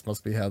 and that just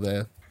must be how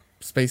their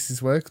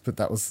species works. But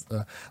that was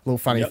a little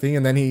funny thing.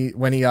 And then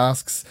when he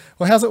asks,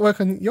 well, how's it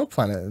work on your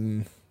planet?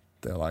 And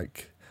they're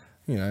like,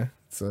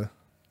 it's a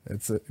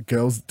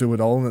girls do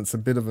it all, and it's a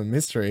bit of a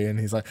mystery. And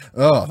he's like,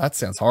 oh, that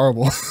sounds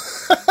horrible.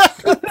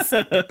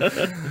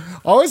 I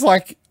always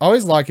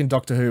like in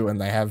Doctor Who when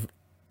they have,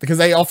 because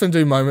they often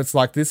do moments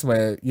like this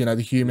where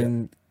the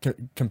human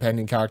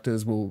companion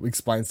characters will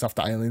explain stuff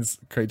to aliens,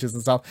 creatures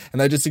and stuff, and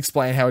they just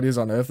explain how it is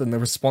on Earth, and the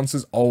response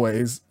is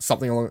always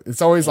something along,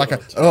 it's always like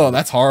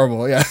that's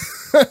horrible. Yeah.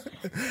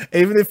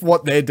 Even if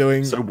what they're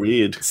doing so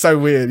weird,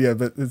 yeah,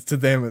 but to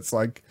them it's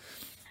like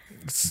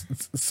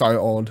it's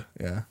so odd.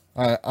 Yeah.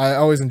 I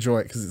always enjoy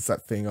it because it's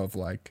that thing of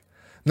like,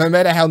 no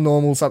matter how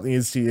normal something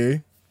is to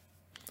you,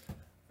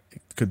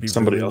 it could be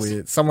somebody really else.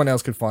 Weird. Someone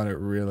else could find it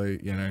really,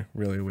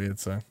 really weird.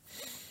 So,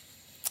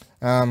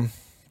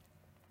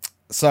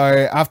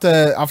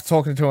 after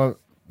talking to him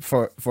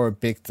for a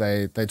bit,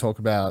 they talk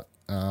about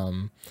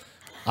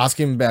ask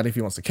him about if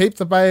he wants to keep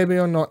the baby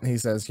or not. And he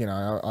says,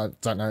 I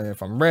don't know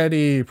if I'm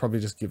ready.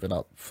 Probably just give it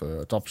up for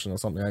adoption or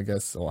something, I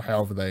guess, or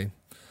however they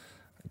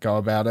go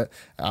about it,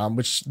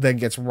 which then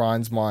gets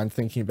Ryan's mind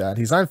thinking about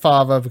his own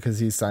father, because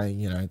he's saying,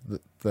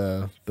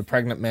 the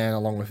pregnant man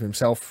along with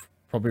himself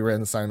probably around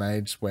the same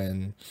age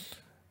when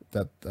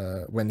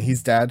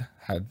his dad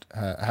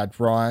had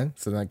Ryan,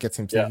 so that gets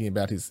him thinking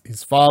about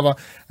his father.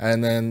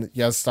 And then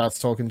Yaz starts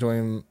talking to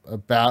him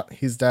about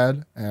his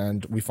dad,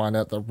 and we find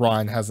out that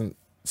Ryan hasn't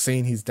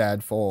seen his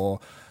dad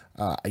for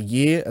a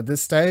year at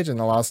this stage, and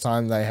the last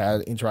time they had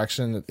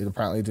interaction, it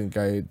apparently didn't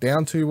go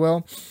down too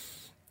well.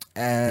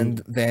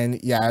 And then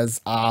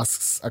Yaz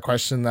asks a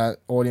question that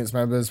audience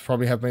members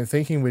probably have been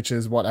thinking, which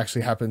is what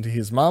actually happened to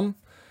his mum.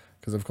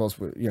 Because of course,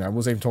 we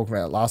was even talking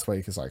about it last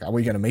week. It's like, are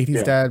we going to meet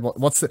his dad?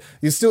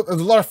 There's a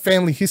lot of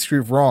family history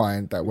of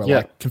Ryan that we're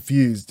like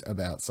confused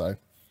about. So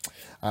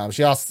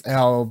She asks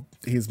how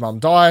his mum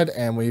died,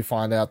 and we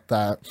find out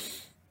that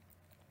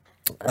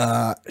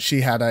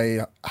she had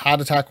a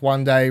heart attack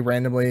one day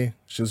randomly.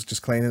 She was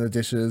just cleaning the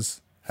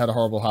dishes, had a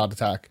horrible heart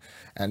attack,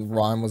 and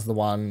Ryan was the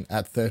one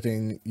at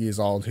 13 years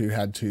old who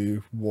had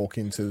to walk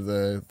into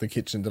the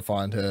kitchen to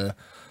find her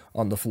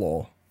on the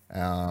floor.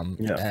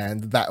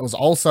 And that was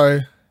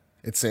also,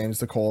 it seems,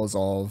 the cause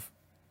of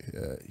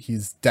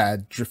his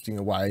dad drifting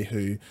away,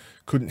 who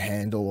couldn't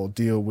handle or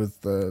deal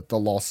with the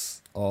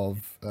loss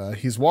of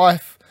his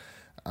wife.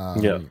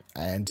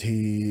 And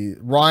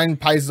Ryan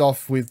pays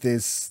off with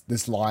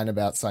this line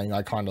about saying,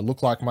 I kind of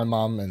look like my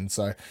mum. And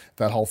so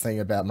that whole thing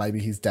about maybe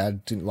his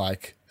dad didn't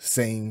like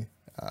seeing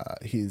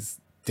his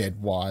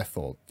dead wife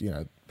or,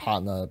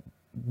 partner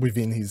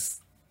within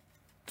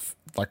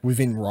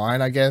within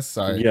Ryan, I guess.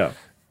 So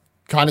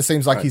kind of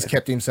seems like he's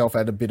kept himself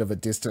at a bit of a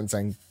distance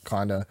and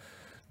kind of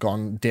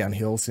gone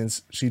downhill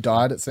since she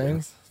died, it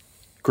seems.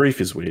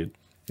 Grief is weird.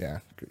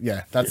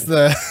 That's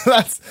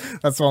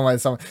that's one way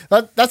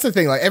that's the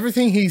thing, like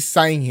everything he's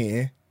saying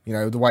here,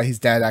 the way his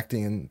dad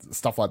acting and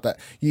stuff like that,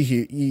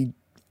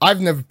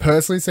 I've never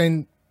personally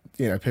seen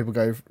people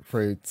go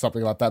through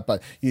something like that,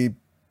 but you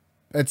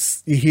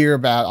hear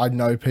about, I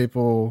know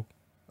people,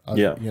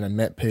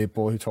 met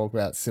people who talk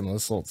about similar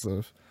sorts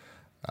of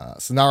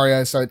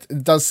scenarios, so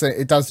it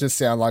does just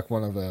sound like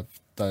one of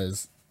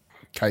those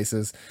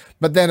cases.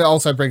 But then it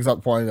also brings up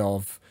the point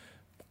of,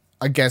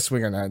 I guess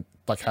we're gonna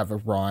have a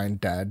Ryan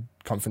dad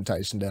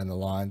confrontation down the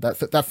line.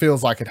 That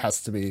feels like it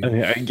has to be.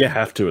 And you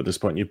have to at this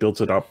point. You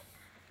built it up.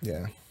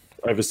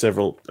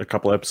 Over a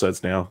couple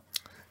episodes now.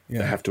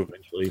 You have to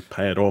eventually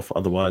pay it off.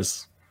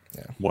 Otherwise,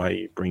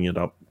 why bring it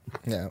up?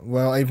 Yeah.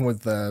 Well, even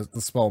with the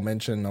small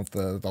mention of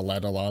the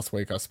ladder last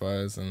week, I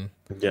suppose, and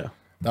that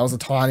was a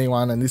tiny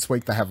one. And this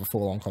week they have a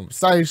full-on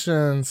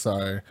conversation.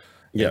 So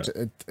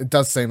it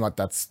does seem like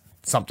that's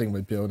something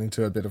we're building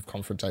to, a bit of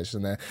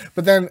confrontation there.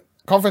 But then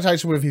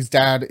confrontation with his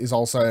dad is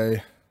also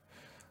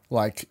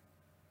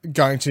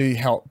going to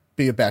help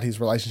be about his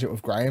relationship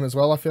with Graham as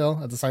well, I feel,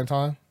 at the same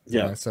time.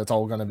 So it's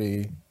all going to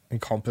be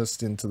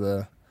encompassed into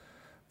the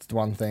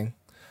one thing.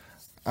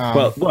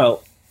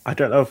 Well, I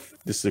don't know if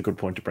this is a good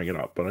point to bring it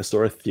up, but I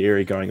saw a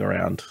theory going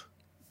around.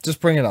 Just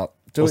bring it up.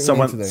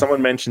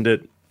 Someone mentioned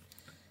it,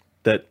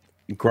 that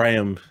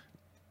Graham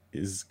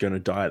is going to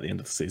die at the end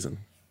of the season.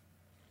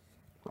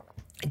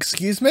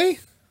 Excuse me?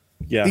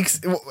 Yeah.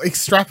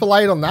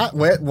 Extrapolate on that.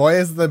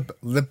 Where's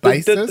the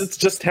basis? It's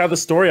just how the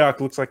story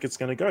arc looks like it's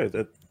going to go.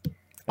 That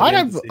I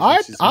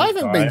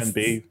haven't been and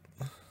be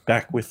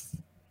back with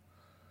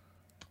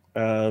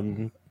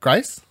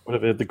Grace,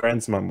 whatever the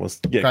grand's mum was.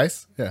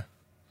 Grace.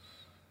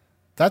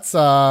 That's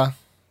no.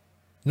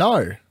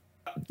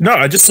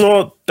 I just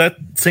saw that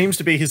seems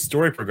to be his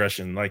story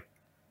progression. Like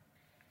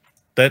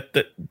that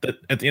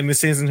at the end of the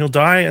season he'll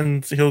die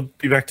and he'll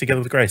be back together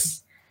with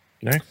Grace.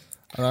 I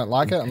don't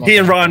like it. He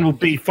and Ryan will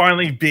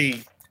finally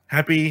be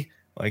happy,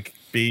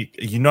 be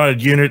a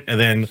united unit, and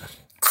then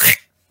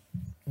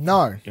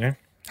no.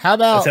 How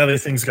about that's how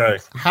these things go?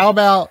 How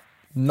about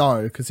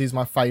no? Because he's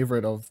my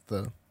favorite of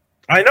the.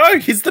 I know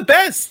he's the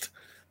best,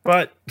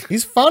 but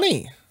he's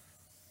funny.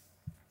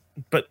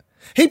 But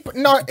they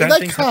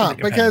can't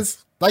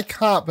because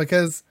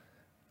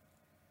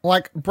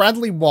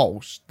Bradley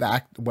Walsh,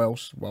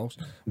 Welsh,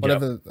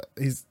 whatever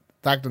his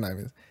actor name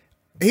is.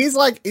 He's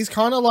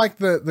kind of like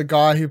the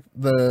guy who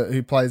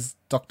plays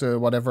Doctor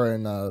whatever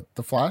in the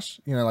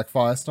Flash, like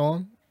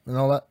Firestorm and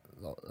all that,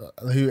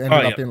 who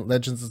ended up in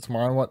Legends of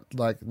Tomorrow.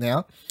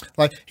 Now,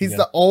 he's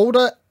the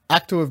older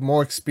actor with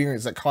more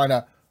experience that kind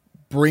of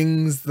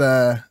brings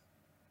the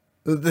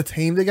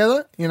team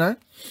together,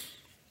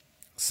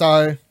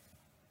 So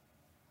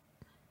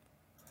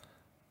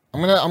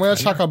I'm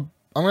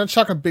gonna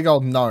chuck a big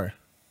old no.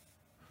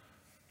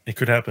 It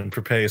could happen.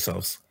 Prepare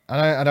yourselves.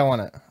 I don't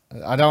want it.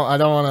 I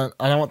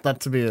don't want that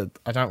to be a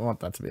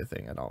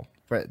thing at all.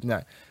 But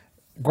no,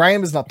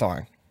 Graham is not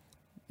dying.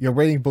 You're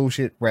reading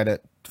bullshit Reddit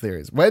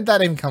theories. Where'd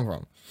that even come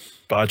from?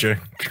 Barger.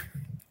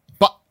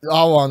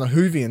 On the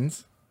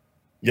Whovians.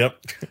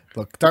 Yep.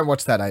 Look, don't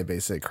watch that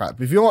ABC crap.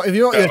 If you want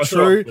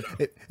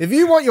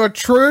your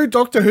true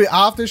Doctor Who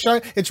after show,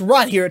 it's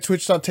right here at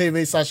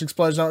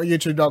twitch.tv/explosion or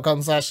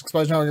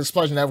youtube.com/explosion or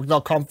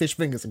explosion.network.com. Fish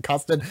fingers and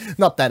custard.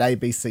 Not that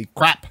ABC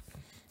crap.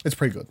 It's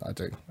pretty good. I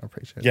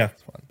appreciate it. Yeah.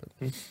 It's fine,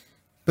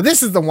 but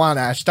this is the one,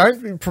 Ash.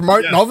 Don't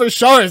promote other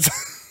shows.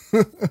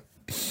 Okay,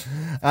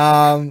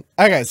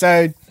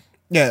 so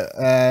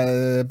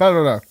blah, blah,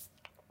 blah.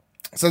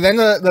 So then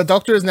the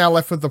Doctor is now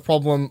left with the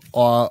problem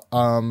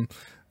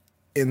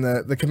in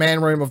the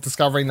command room of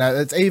discovering that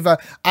it's either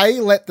A,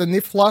 let the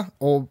Niffler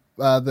or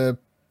the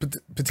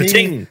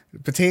Pating.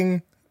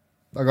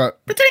 I got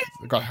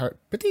hurt.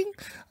 Pating.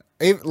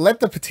 Let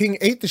the Pating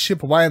eat the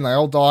ship away and they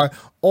all die,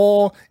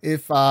 or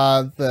if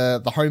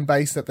the home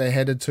base that they're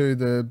headed to,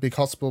 the big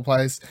hospital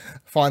place,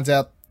 finds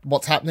out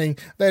what's happening,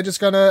 they're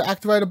just going to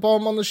activate a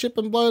bomb on the ship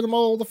and blow them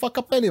all the fuck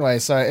up anyway.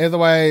 So either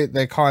way,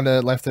 they're kind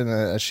of left in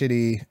a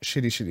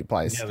shitty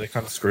place. Yeah, they're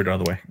kind of screwed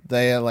either way.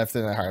 They are left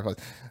in a horrible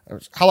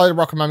place. Hello to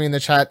Rocket Mummy in the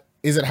chat.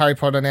 Is it Harry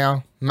Potter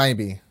now?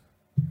 Maybe.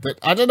 But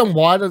I don't know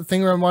why the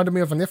thing reminded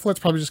me of a Niffler. It's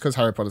probably just because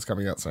Harry Potter's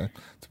coming out soon,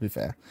 to be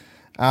fair.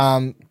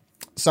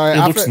 So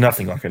it looks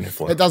nothing like a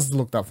Niffler. It does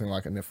look nothing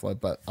like a Niffler,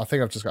 but I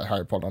think I've just got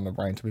Harry Potter on the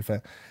brain, to be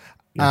fair.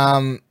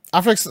 Yeah.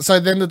 So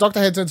then the doctor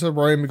heads into the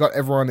room. We got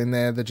everyone in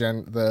there,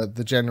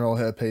 the general,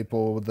 her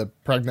people, the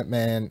pregnant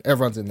man,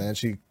 everyone's in there.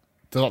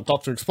 The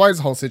doctor explains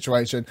the whole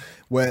situation.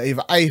 We're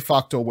either A,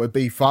 fucked, or we're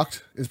B,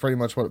 fucked, is pretty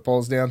much what it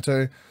boils down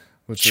to.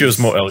 She was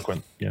more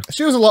eloquent, yeah.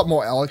 She was a lot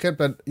more eloquent,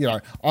 but, you know,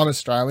 I'm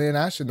Australian,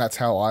 Ash, and that's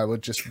how I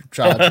would just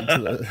charge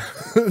into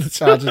the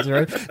charge into the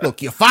room.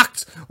 Look, you're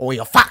fucked, or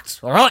you're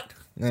fucked, all right?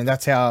 And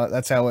that's how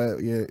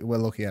we're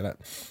looking at it.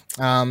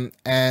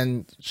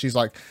 And she's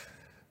like,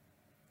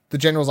 the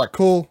general's like,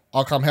 cool,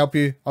 I'll come help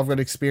you. I've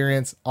got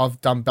experience. I've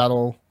done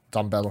battle.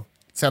 It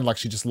sounded like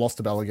she just lost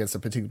a battle against a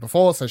particular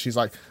before, so she's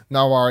like,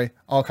 no worry,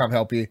 I'll come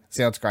help you.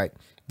 Sounds great.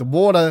 The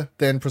water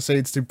then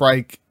proceeds to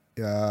break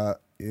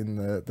in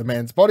the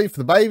man's body for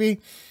the baby.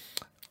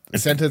 A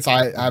sentence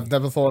I've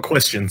never thought...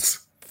 Questions.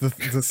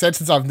 The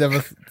sentence I've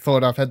never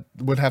thought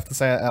would have to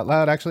say it out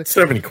loud, actually.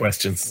 So many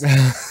questions.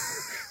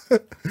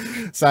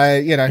 So,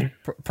 you know,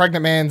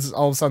 pregnant man's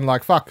all of a sudden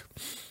like, fuck.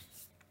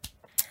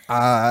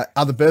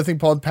 Other birthing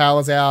pod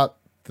powers out.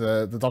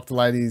 The doctor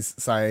lady's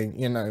saying,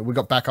 you know, we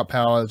got backup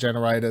power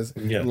generators.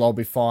 Yeah. It'll all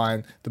be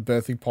fine. The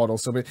birthing pod will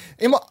still be...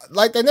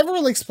 Like, they never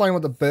really explain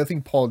what the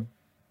birthing pod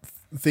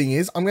thing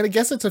is. I'm going to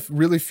guess it's a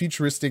really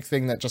futuristic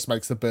thing that just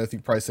makes the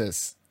birthing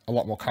process a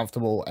lot more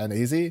comfortable and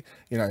easy.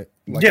 You know,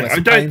 like I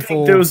don't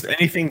think there was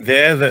anything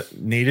there that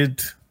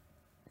needed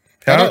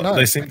power.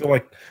 They seem to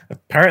like,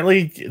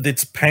 apparently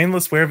it's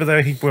painless wherever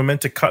they were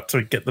meant to cut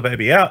to get the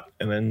baby out,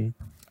 and then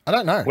I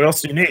don't know. What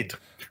else do you need?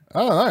 I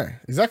don't know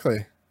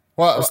exactly.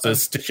 Well, just to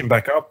stitch him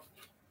back up.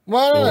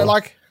 Well, I don't know,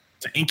 like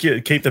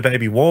to keep the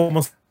baby warm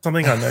or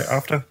something. I know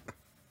after.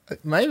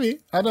 Maybe,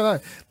 I don't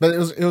know, but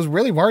it was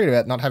really worried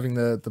about not having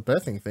the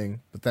birthing thing.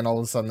 But then all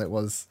of a sudden it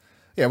was,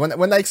 yeah.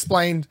 When they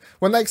explained,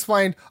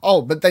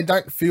 oh, but they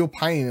don't feel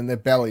pain in their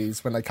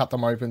bellies when they cut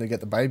them open to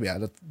get the baby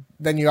out.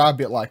 Then you are a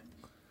bit like,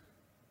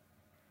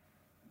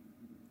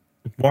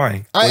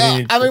 why?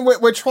 I mean,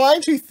 we're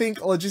trying to think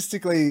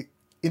logistically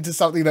into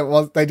something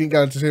that they didn't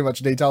go into too much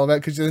detail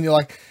about, because then you're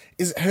like,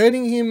 is it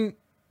hurting him?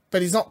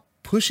 But he's not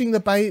pushing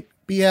the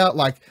baby out.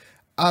 Like,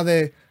 are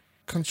there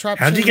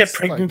contraptions? How do you get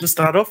pregnant to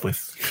start off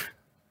with?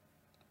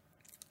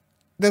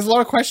 There's a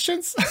lot of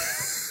questions.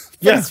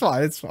 Yeah, it's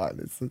fine. It's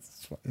fine.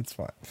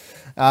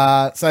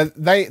 So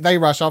they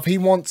rush off. He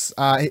wants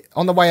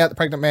on the way out. The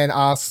pregnant man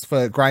asks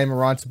for Graham and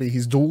Ryan to be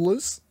his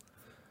doulas.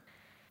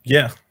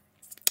 Yeah,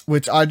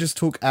 which I just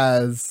took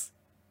as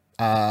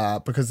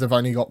because they've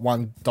only got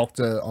one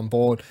doctor on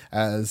board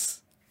as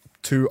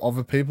two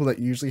other people that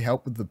usually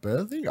help with the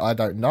birthing. I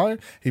don't know.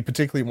 He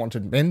particularly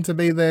wanted men to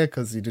be there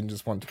because he didn't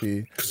just want to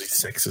be... Because he's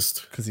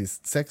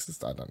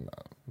sexist. I don't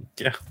know.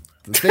 Yeah.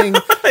 The thing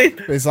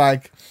is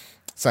like...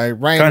 So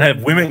Rain... Can't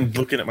have women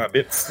looking at my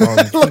bits.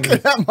 Looking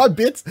at my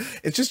bits?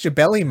 It's just your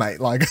belly, mate.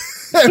 Like,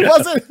 it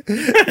wasn't...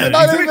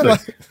 Not even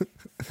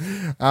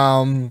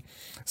like...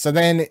 So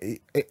then...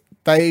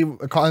 They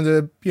kind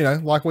of, you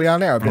know, like we are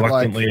now. A bit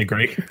reluctantly like,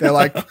 agree. They're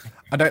like,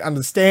 I don't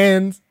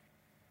understand.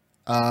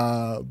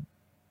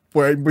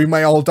 We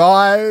may all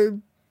die.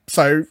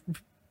 So,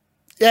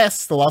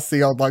 yes, the last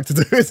thing I'd like to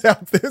do is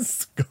help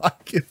this guy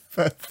give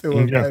birth to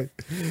a baby.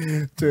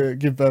 To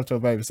give birth to a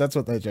baby. So that's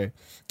what they do.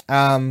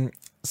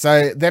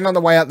 So then on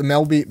the way out, the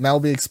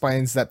Melby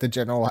explains that the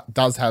general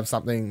does have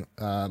something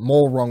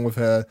more wrong with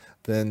her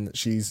than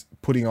she's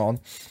putting on.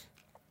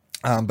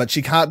 But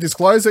she can't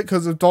disclose it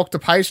because of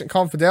doctor-patient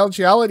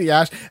confidentiality,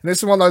 Ash. And this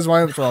is one of those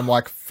moments where I'm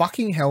like,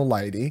 fucking hell,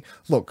 lady.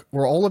 Look,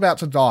 we're all about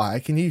to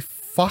die. Can you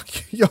fuck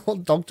your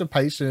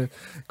doctor-patient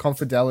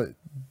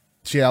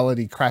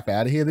confidentiality crap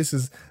out of here? This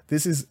is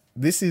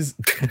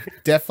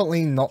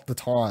definitely not the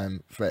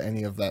time for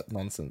any of that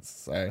nonsense.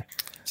 So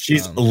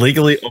she's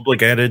legally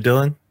obligated,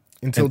 Dylan.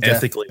 Until death.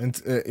 Ethically.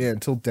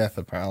 Until death,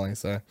 apparently.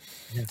 So,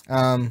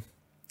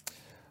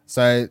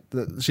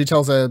 she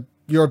tells her,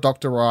 you're a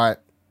doctor, right?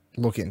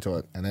 Look into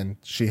it. And then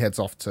she heads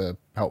off to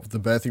help with the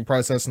birthing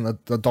process, and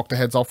the doctor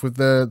heads off with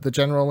the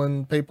general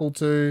and people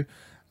to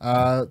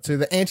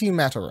the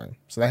antimatter room.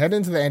 So they head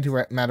into the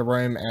antimatter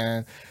room,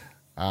 and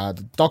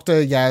the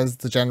doctor, Yaz,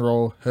 the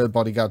general, her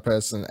bodyguard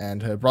person,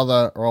 and her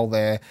brother are all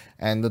there,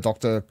 and the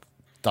doctor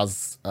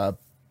does a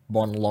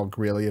monologue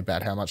really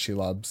about how much she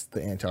loves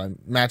the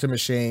antimatter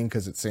machine,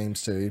 because it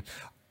seems to...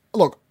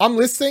 Look, I'm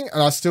listening,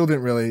 and I still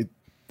didn't really...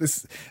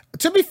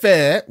 To be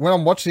fair, when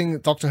I'm watching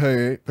Doctor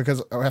Who,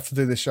 because I have to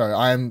do this show,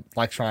 I'm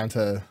like trying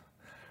to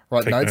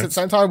write notes at the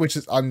same time, which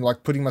is I'm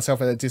like putting myself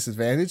at a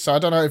disadvantage. So I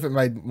don't know if it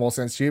made more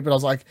sense to you, but I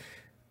was like,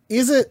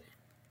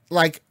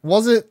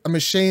 was it a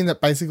machine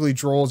that basically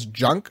draws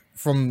junk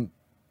from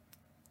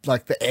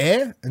like the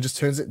air and just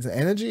turns it into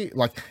energy?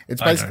 Like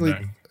it's basically...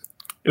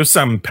 It was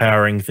some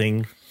powering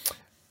thing.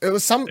 It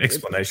was some...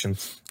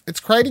 Explanations.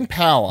 It's creating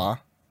power,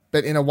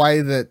 but in a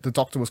way that the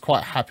doctor was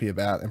quite happy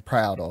about and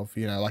proud of,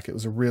 you know, like it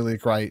was a really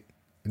great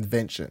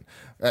invention.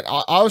 And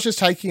I was just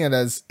taking it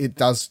as it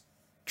does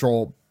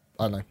draw,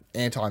 I don't know,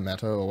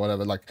 antimatter or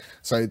whatever. Like,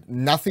 so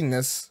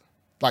nothingness,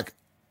 like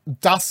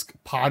dusk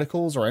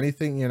particles or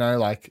anything, you know,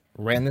 like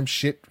random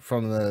shit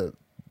from the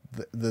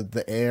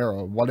air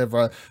or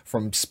whatever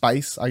from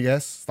space, I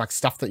guess, like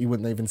stuff that you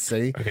wouldn't even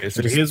see. Okay,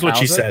 so here's what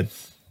she said.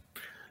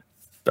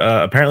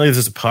 Apparently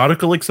there's a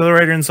particle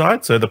accelerator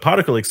inside. So the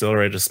particle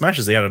accelerator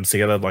smashes the atoms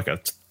together like a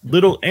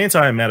little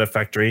antimatter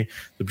factory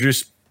that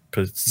produce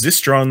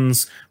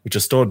positrons, which are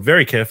stored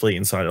very carefully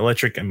inside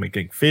electric and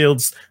magnetic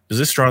fields.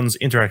 Positrons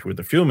interact with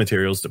the fuel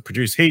materials that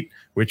produce heat,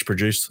 which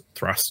produce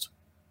thrust.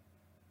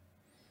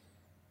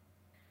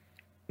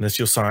 And that's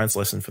your science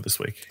lesson for this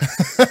week.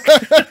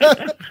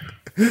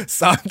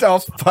 Signed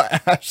off by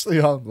Ashley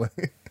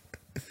Hobley.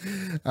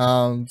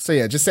 So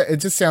yeah, it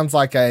just sounds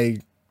like a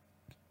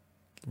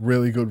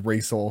really good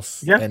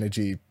resource,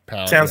 energy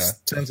power.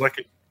 Sounds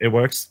like it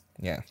works.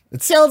 Yeah,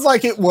 it sounds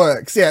like it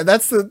works. Yeah,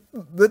 that's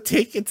the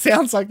tick. It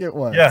sounds like it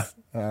works.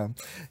 Yeah.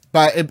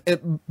 But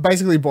it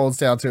basically boils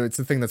down to it's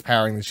the thing that's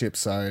powering the ship.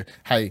 So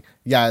hey,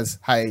 Yaz,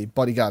 hey,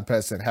 bodyguard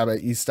person, how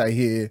about you stay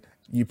here?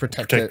 You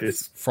protect it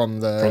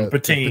from the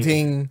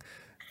pating.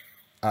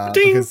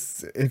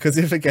 Because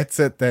if it gets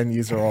it, then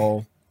yous are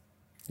all,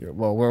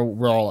 well,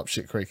 we're all up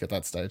shit creek at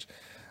that stage.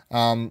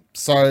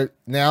 So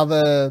now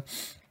the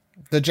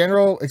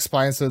general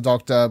explains to the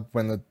doctor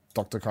when the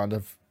doctor kind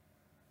of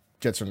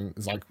gets him,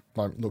 is like,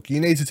 look,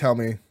 you need to tell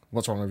me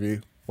what's wrong with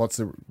you. What's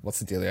the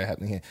dealio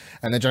happening here?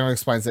 And the general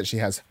explains that she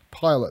has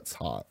pilot's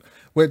heart,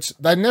 which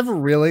they never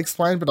really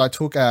explained, but I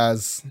took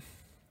as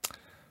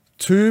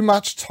too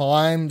much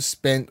time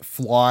spent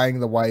flying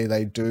the way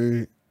they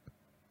do,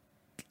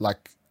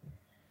 like,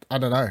 I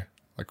don't know,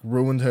 like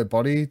ruined her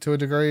body to a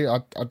degree.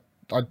 I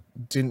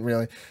didn't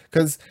really,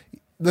 because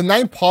the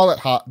name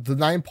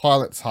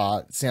pilot's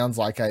heart sounds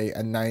like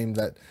a name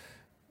that,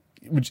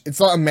 which it's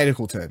not a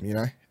medical term, you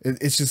know.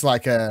 It's just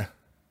like a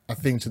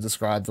thing to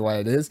describe the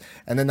way it is.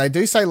 And then they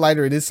do say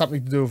later it is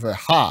something to do with her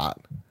heart,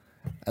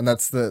 and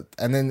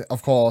and then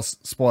of course,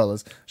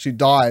 spoilers, she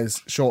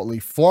dies shortly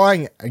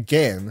flying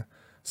again.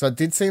 So it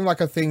did seem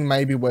like a thing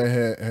maybe where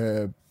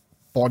her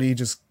body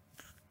just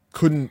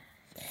couldn't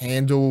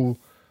handle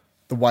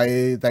the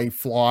way they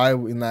fly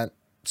in that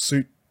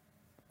suit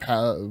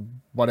power,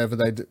 whatever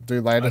they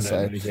do later.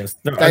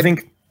 I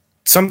think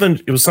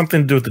it was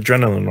something to do with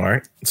adrenaline,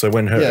 right? So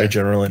when her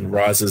adrenaline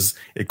rises,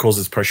 it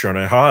causes pressure on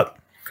her heart.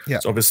 Yeah.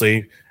 So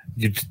obviously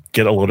you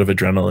get a lot of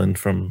adrenaline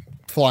from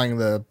flying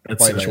that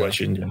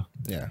situation.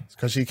 Yeah.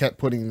 Because she kept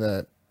putting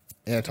the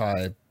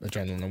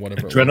anti-adrenaline or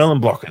whatever.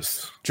 Adrenaline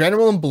blockers.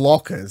 Adrenaline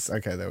blockers.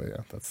 Okay, there we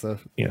go. That's the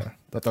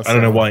I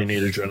don't know why you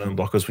need adrenaline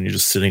blockers when you're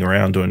just sitting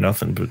around doing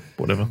nothing, but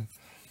whatever.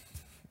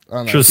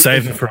 Should have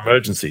saved it for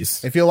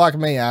emergencies. If you're like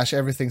me, Ash,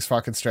 everything's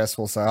fucking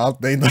stressful, so I'll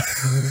need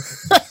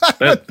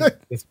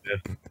that's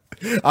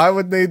I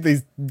would need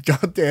these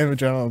goddamn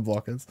adrenaline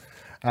blockers.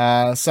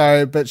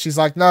 But she's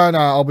like, no,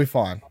 I'll be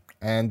fine.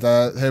 And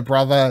her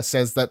brother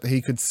says that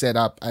he could set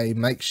up a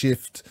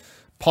makeshift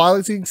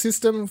piloting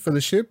system for the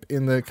ship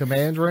in the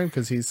command room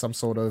because he's some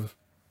sort of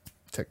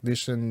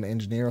technician,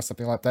 engineer or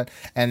something like that.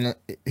 And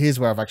here's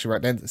where I've actually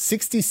wrote down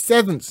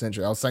 67th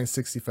century. I was saying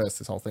 61st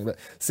this whole thing, but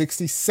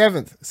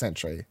 67th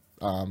century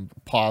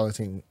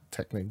piloting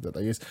technique that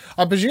they use.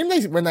 I presume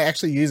when they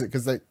actually use it,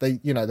 because they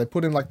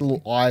put in like the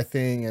little eye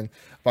thing and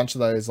a bunch of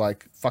those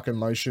like fucking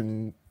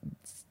motion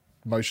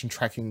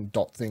tracking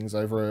dot things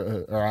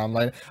over her arm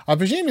later. I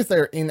presume if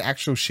they're in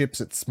actual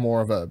ships, it's more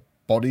of a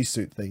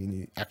bodysuit thing and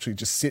you actually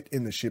just sit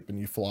in the ship and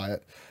you fly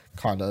it,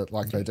 kind of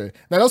like they do.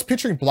 Now I was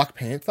picturing Black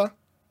Panther,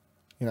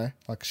 you know,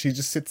 like she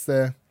just sits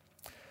there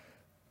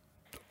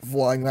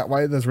flying that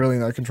way. There's really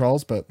no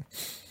controls, but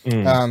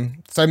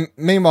so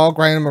meanwhile,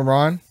 Graham and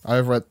Ryan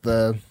over at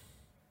the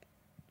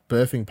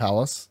birthing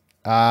palace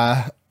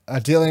are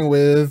dealing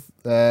with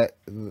the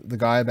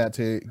guy about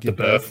to give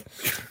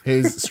birth,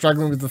 who's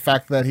struggling with the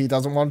fact that he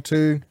doesn't want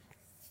to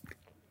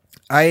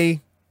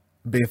be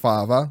a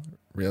father,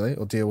 really,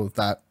 or deal with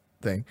that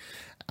thing,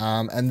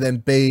 and then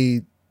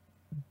B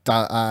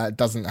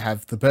doesn't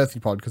have the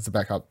birthing pod because the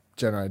backup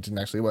generator didn't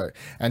actually work,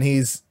 and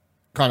he's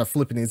kind of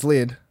flipping his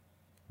lid.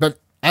 But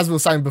as we were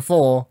saying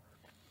before,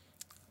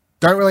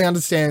 don't really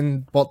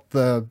understand what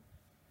it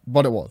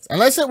was,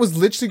 unless it was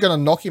literally going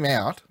to knock him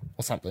out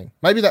or something.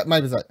 Maybe that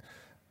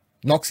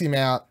knocks him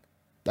out.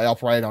 They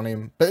operate on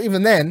him, but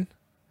even then,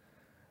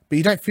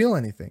 you don't feel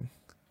anything.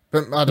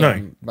 But I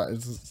don't know.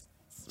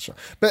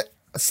 But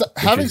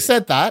having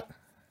said that,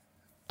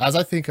 as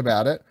I think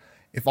about it,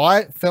 if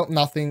I felt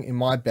nothing in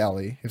my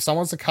belly, if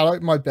someone's to cut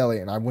open my belly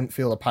and I wouldn't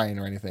feel the pain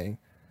or anything,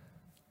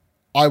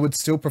 I would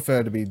still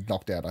prefer to be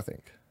knocked out, I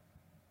think.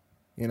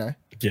 You know?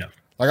 Yeah.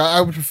 Like,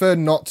 I would prefer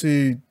not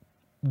to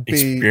be...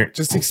 see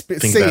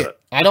it.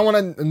 I don't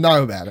want to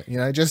know about it, you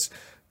know? Just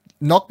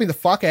knock me the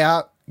fuck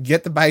out,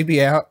 get the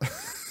baby out,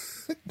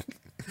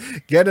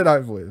 get it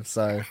over with.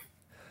 So,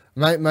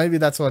 maybe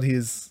that's what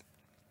his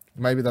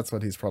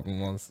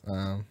problem was.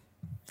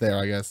 There,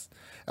 I guess.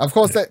 Of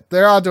course,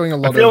 they are doing a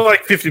lot of... I feel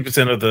like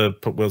 50% of the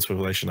world's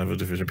population have a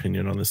different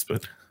opinion on this,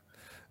 but...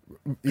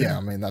 Yeah,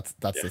 I mean that's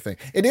the thing.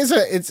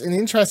 It's an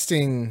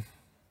interesting.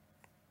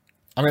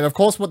 I mean, of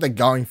course, what they're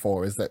going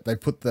for is that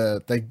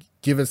they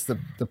give us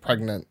the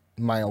pregnant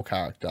male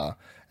character,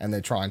 and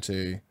they're trying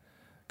to,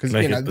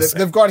 because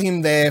they've got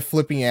him there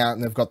flipping out,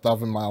 and they've got the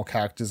other male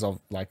characters of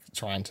like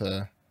trying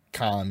to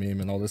calm him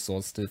and all this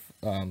sort of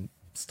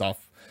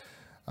stuff.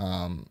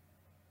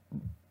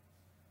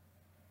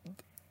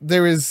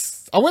 There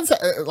is, I wouldn't say,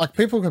 like,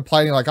 people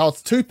complaining like, oh,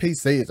 it's too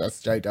PC,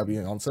 that's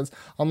JW nonsense.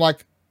 I'm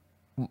like,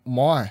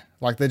 why?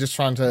 Like, they're just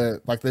trying to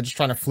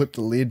flip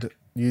the lid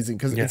using,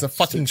 because it's a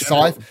fucking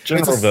general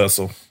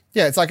reversal.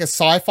 Yeah, it's like a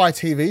sci-fi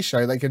TV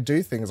show. They can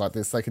do things like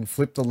this. They can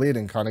flip the lid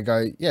and kind of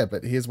go, yeah,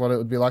 but here's what it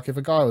would be like if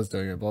a guy was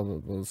doing it, blah, blah,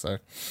 blah. So,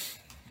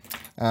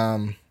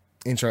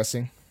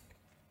 interesting.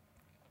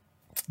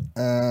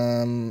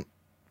 So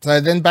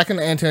then back in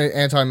the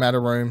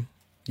antimatter room,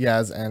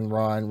 Yaz and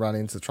Ryan run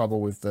into trouble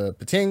with the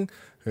Pating,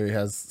 who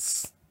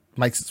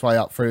makes its way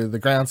up through the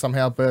ground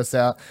somehow, bursts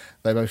out.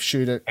 They both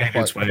shoot it. Ate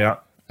its way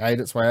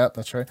out,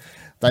 that's true.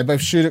 They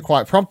both shoot it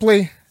quite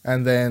promptly,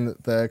 and then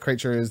the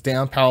creature is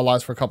down,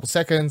 paralyzed for a couple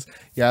seconds.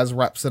 Yaz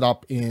wraps it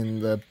up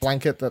in the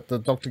blanket that the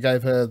doctor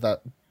gave her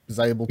that is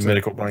able to...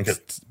 Medical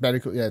blanket.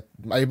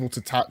 Able to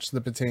touch the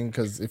Pating,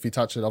 because if you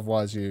touch it,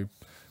 otherwise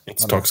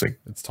it's toxic.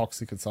 It's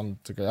toxic at some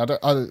degree.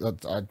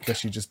 I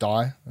guess you just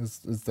die, is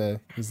the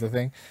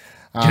thing.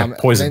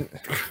 Poison.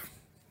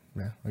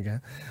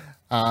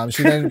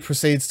 She then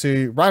proceeds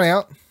to run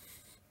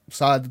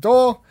outside the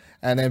door,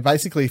 and then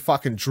basically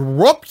fucking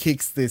drop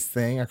kicks this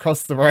thing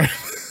across the road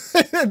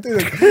in a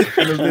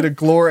bit of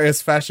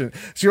glorious fashion.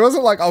 She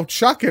wasn't like, I'll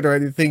chuck it or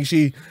anything.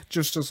 She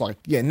just like,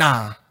 yeah,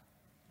 nah.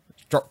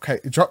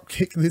 Drop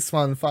kick this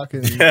one,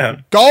 fucking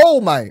goal,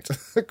 mate,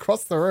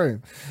 across the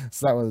room.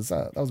 So that was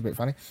a bit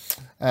funny.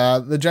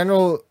 The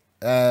general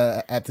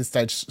at this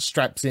stage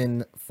straps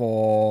in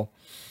for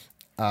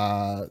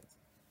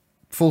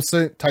full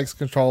suit, takes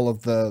control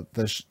of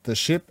the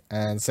ship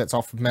and sets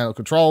off manual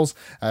controls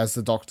as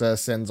the doctor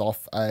sends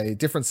off a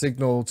different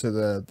signal to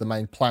the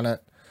main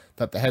planet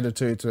that they're headed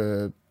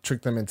to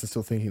trick them into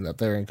still thinking that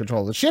they're in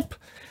control of the ship.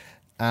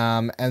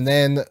 And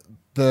then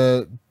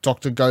the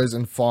doctor goes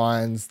and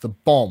finds the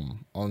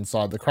bomb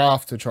inside the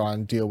craft to try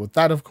and deal with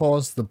that, of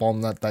course. The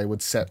bomb that they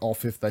would set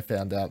off if they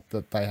found out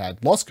that they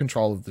had lost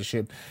control of the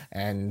ship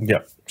and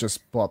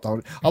just blow up the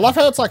whole... I love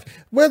how it's like,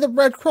 we're the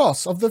Red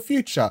Cross of the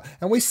future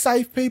and we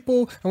save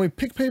people and we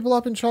pick people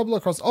up in trouble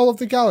across all of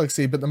the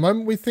galaxy, but the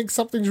moment we think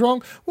something's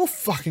wrong, we'll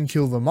fucking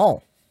kill them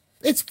all.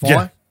 It's fine.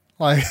 Yeah.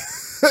 Like...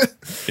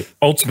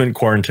 Ultimate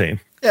quarantine.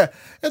 Yeah,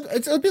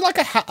 it'd be like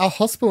a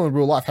hospital in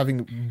real life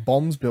having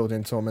bombs built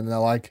into them, and they're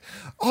like,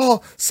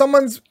 "Oh,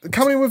 someone's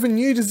coming with a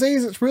new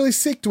disease. It's really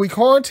sick. Do we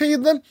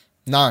quarantine them?"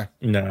 No,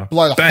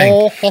 blow the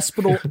whole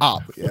hospital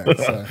up. Yeah,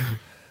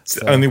 it's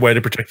the only way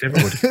to protect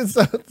everybody.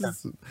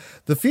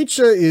 The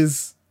future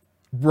is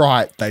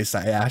bright, they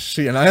say, Ash.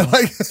 You know,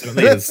 like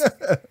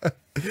the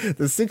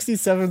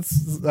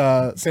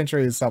 67th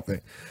century is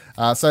something.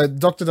 So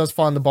Doctor does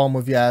find the bomb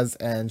with Yaz,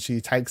 and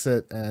she takes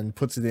it and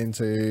puts it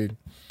into.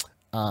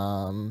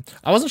 I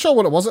wasn't sure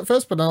what it was at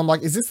first, but then I'm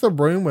like, is this the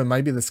room where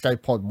maybe the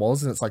escape pod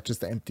was, and it's like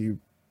just an empty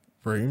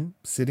room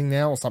sitting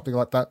now or something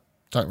like that?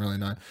 Don't really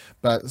know.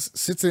 But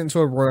sits into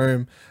a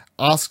room,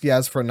 asks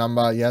Yaz for a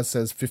number. Yaz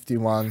says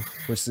 51,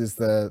 which is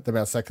the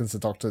amount of seconds the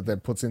doctor then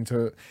puts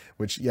into it,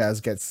 which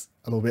Yaz gets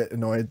a little bit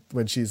annoyed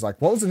when she's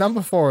like, what was the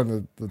number for?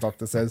 And the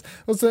doctor says,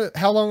 was it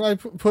how long I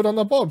put on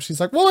the bomb? She's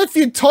like, well, if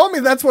you told me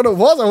that's what it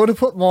was, I would have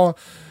put more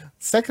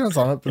seconds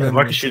on it. But then,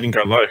 lucky she didn't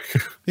go low.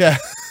 Yeah,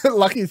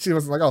 lucky she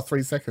wasn't like,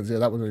 3 seconds. Yeah,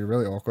 that would be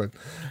really awkward.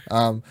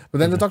 But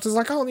then the doctor's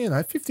like,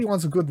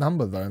 51's a good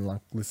number though, and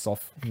like lists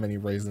off many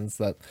reasons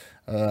that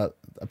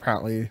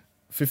apparently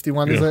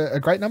 51 is a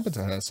great number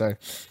to her. So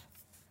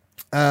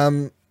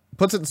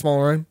puts it in a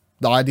small room.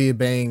 The idea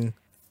being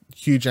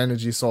huge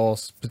energy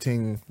source.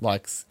 Pating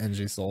likes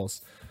energy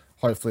source.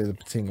 Hopefully the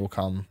Pating will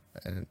come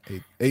and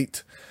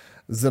eat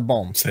the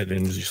bomb. Said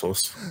energy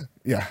source.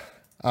 Yeah.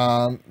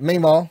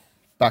 Meanwhile,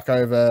 back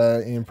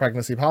over in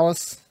Pregnancy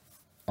Palace.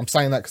 I'm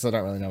saying that because I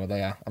don't really know where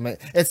they are. I mean,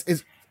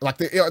 it's like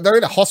they're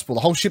in a hospital.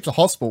 The whole ship's a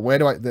hospital. Where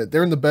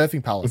they're in the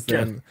birthing palace.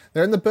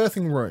 They're in the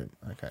birthing room.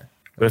 Okay.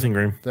 Birthing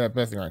room. The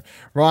birthing room.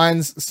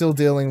 Ryan's still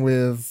dealing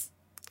with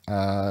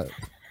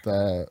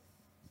the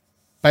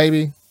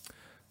baby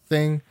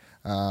thing.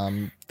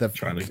 They've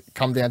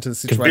come down to the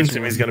situation. Convince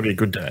him he's going to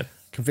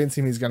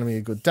be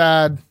a good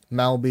dad.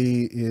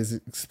 Malby is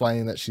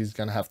explaining that she's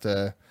going to have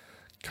to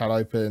cut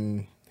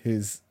open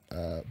his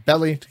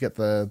belly to get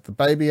the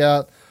baby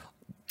out.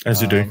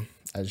 As you do.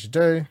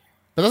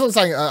 But that's what I'm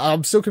saying.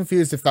 I'm still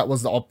confused if that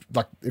was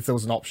if there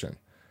was an option.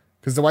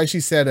 Because the way she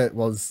said it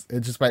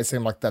just made it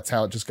seem like that's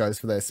how it just goes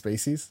for their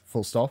species,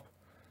 full stop.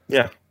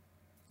 Yeah.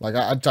 Like,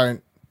 I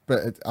don't,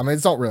 but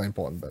it's not really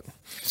important, but.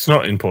 It's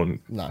not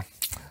important. No.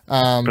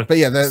 But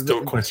yeah,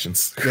 still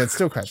questions. Yeah, it's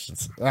still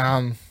questions.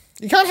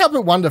 You can't help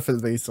but wonder for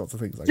these sorts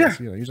of things. I guess.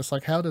 You're just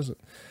like, how's it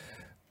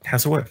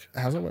work?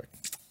 How's it work?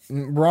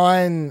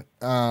 Ryan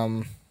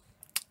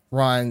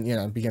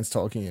Ryan, begins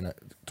talking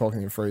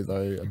him through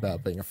though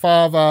about being a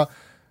father.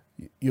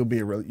 You're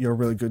a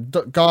really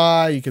good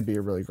guy. You could be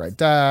a really great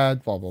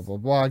dad. Blah blah blah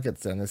blah.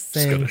 Gets down this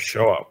thing. Just gotta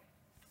show up.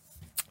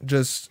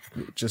 Just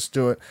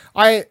do it.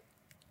 I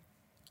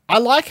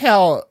like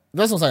how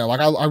that's what I'm saying. Like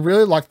I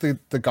really like the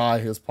guy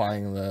who was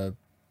playing the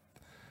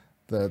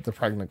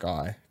pregnant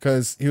guy,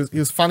 because he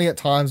was funny at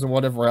times and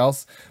whatever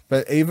else.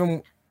 But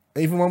even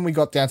when we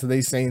got down to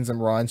these scenes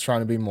and Ryan's trying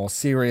to be more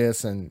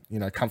serious and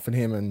comfort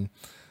him and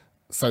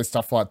say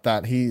stuff like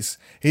that, he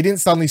didn't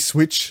suddenly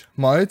switch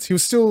modes. He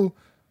was still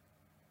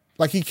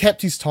like, he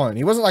kept his tone.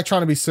 He wasn't like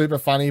trying to be super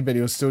funny, but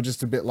he was still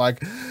just a bit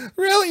like,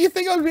 really, you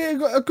think I'd be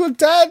a good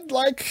dad?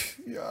 Like,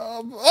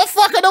 oh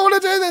fuck, I don't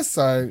want to do this.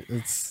 So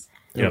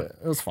it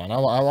was fun. I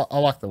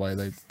like the way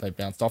they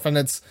bounced off, and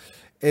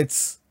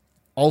it's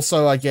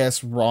also, I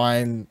guess,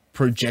 Ryan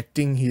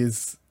projecting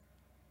his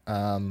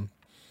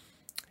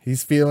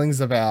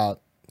feelings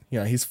about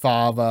his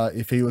father,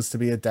 if he was to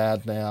be a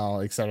dad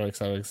now, etc.,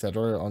 etc.,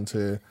 etc.,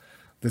 onto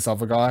this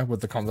other guy with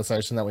the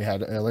conversation that we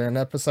had earlier in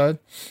the episode.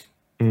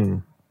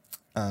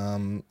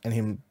 And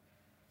him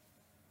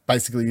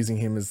basically using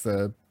him as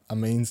a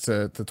means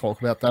to talk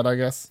about that, I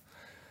guess.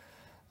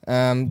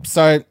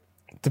 So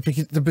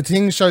the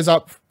Pating shows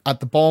up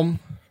at the bomb.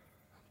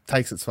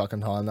 Takes its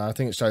fucking time though. I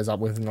think it shows up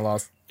within the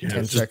last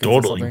 10 seconds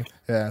or something.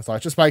 Yeah, it's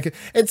like, just make it.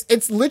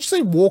 It's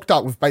literally walked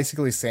up with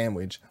basically a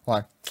sandwich.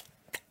 Like,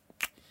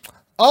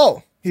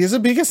 oh, here's a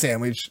bigger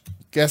sandwich.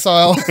 Guess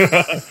I'll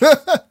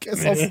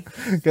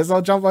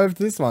jump over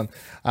to this one.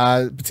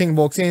 Pating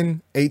walks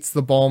in, eats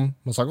the bomb.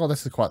 I was like, oh,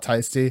 this is quite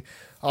tasty.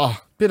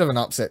 Oh, bit of an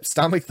upset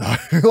stomach though.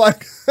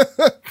 Like,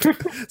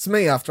 it's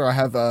me after I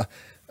have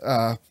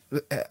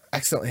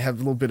accidentally have a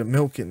little bit of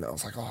milk in there. I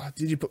was like, oh,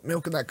 did you put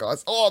milk in that,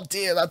 guys? Oh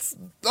dear,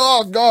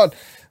 oh god.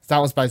 So that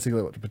was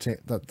basically what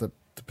the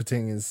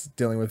Pating is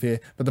dealing with here.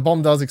 But the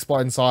bomb does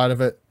explode inside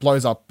of it,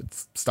 blows up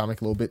its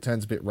stomach a little bit,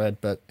 turns a bit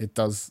red, but it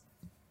does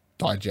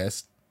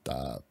digest,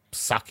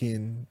 suck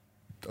in,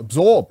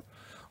 absorb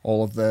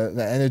all of the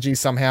energy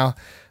somehow,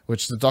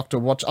 which the doctor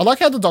I like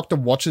how the doctor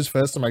watches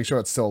first to make sure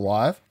it's still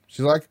alive.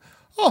 She's like,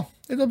 oh,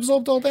 it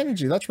absorbed all the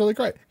energy. That's really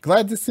great.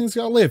 Glad this thing's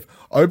gonna live.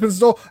 Opens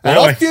the door, and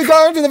off you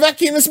go into the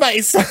vacuum of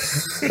space.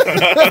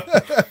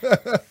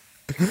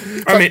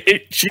 I mean,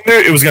 she knew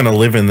it was gonna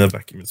live in the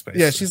vacuum of space.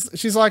 Yeah,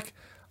 she's like,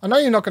 I know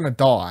you're not gonna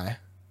die,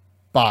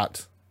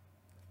 but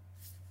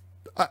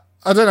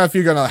I don't know if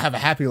you're going to have a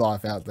happy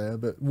life out there,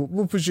 but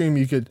we'll presume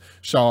you could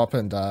show up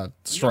and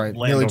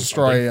nearly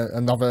destroy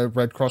another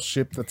Red Cross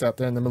ship that's out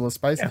there in the middle of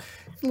space. Yeah.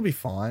 It'll be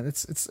fine.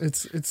 It's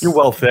You're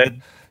well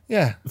fed.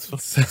 Yeah.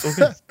 It's all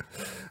good.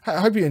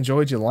 I hope you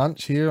enjoyed your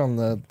lunch here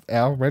on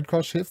our Red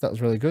Cross ship. That was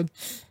really good.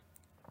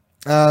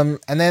 And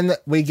then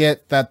we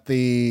get that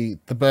the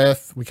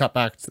birth, we cut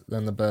back,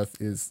 then the birth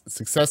is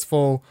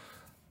successful.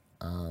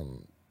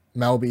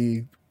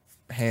 Melby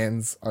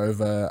hands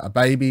over a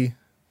baby.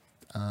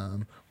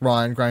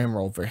 Ryan, Graham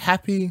are all very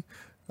happy.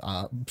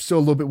 Still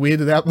a little bit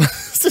weirded out.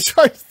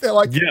 They're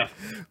like, yeah,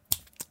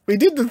 we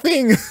did the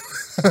thing.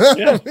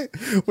 Yeah.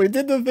 we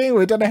did the thing.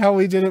 We don't know how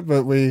we did it,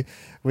 but we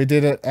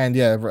did it. And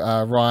yeah,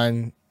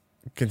 Ryan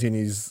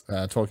continues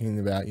talking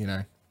about,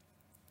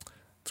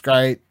 it's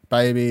great,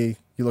 baby.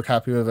 You look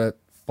happy with it.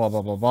 Blah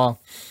blah blah blah.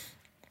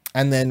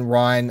 And then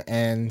Ryan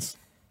and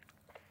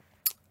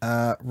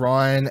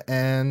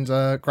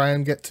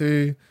Graham get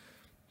to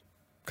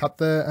cut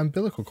the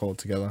umbilical cord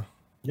together.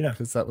 Yeah,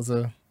 because that was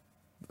a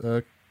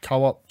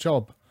co-op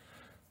job.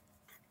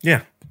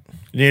 Yeah,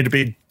 you need to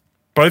be.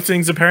 Both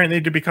things apparently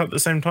need to be cut at the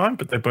same time,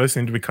 but they both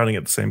seem to be cutting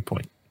at the same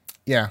point.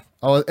 Yeah,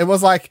 it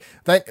was like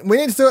we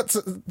need to do it.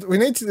 We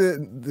need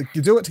to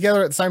do it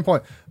together at the same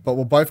point, but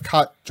we'll both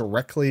cut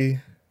directly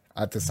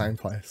at the same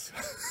place.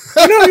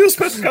 I know you were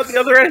supposed to cut the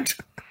other end.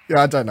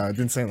 Yeah, I don't know. It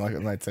didn't seem like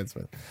it made sense,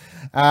 but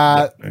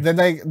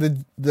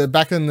then the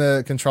back in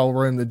the control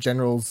room, the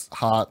general's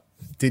heart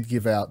did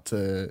give out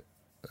to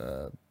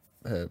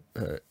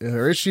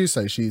her issue,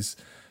 so she's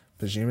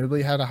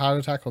presumably had a heart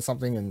attack or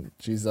something, and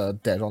she's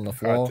dead on the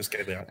floor. Just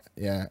gave out.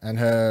 Yeah, and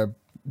her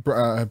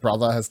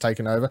brother has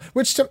taken over.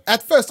 Which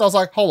at first I was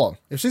like, hold on,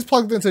 if she's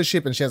plugged into the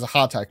ship and she has a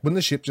heart attack, wouldn't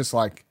the ship just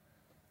like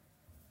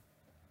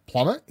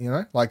plummet?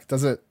 Like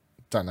does it?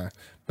 Don't know.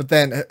 But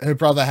then her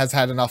brother has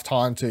had enough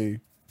time to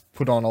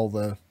put on all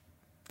the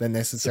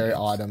necessary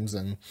items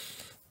and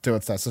do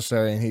what's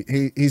necessary,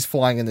 and he's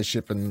flying in the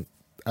ship, and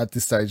at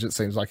this stage it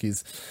seems like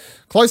he's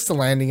close to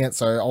landing it,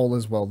 so all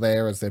is well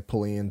there as they're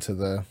pulling into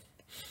the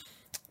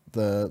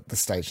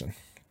station.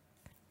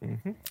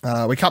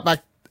 Mm-hmm. We cut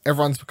back,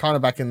 everyone's kind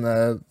of back in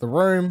the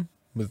room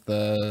with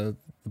the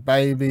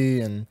baby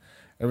and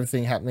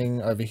everything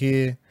happening over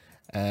here,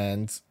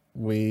 and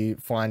we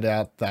find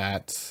out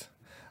that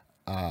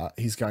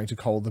he's going to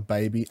call the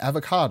baby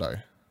Avocado,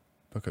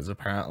 because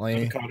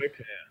apparently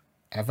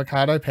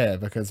avocado pear,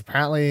 because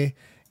apparently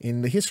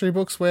in the history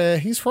books where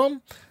he's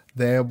from,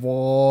 there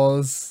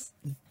was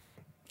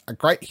a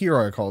great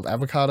hero called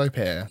Avocado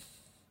Pear.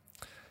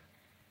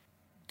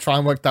 Try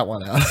and work that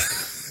one out.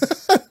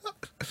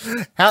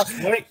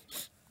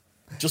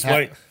 Just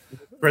wait.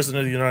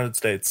 President of the United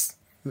States.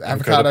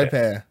 Avocado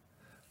pear.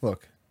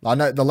 Look, I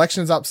know the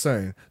election's up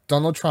soon.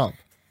 Donald Trump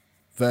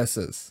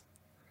versus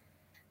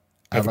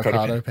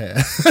avocado pear.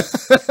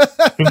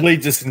 Who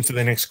leads us into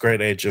the next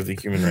great age of the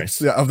human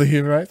race? Yeah, of the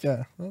human race.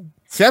 Yeah, well,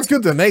 sounds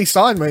good to me.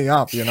 Sign me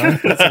up. You know.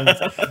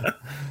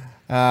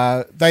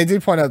 They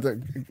did point out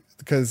that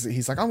because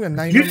he's like, I'm going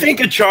to name. You think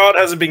a child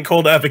hasn't been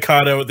called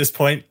avocado at this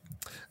point?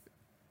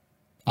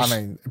 I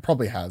mean, it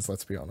probably has.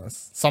 Let's be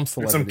honest. Some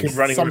celebrities, some kid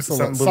running,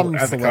 some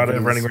avocado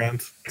running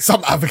around,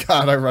 some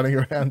avocado running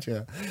around.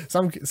 Yeah,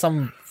 some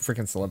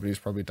freaking celebrities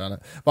probably done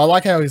it. But I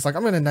like how he's like,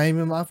 I'm going to name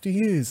him after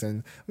yous,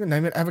 and I'm going to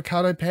name it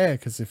Avocado Pear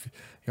because if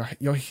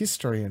your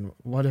history and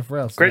whatever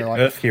else. Great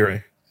like, Earth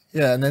hero.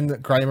 Yeah, and then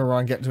Graham and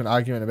Ryan get into an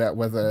argument about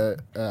whether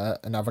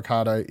an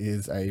avocado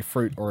is a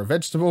fruit or a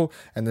vegetable,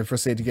 and then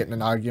proceed to get in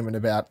an argument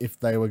about if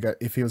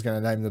he was going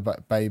to name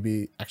the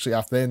baby actually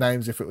after their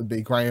names, if it would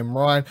be Graham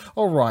Ryan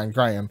or Ryan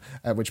Graham.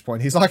 At which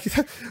point he's like,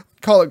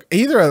 call it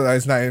either of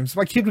those names.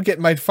 My kid would get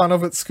made fun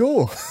of at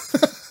school.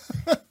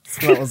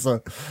 So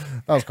that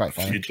was quite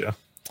funny. Future.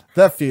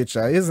 The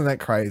future, isn't that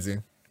crazy?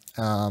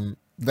 Then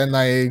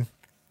they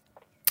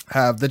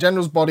have the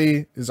general's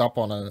body is up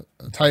on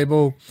a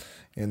table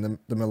in the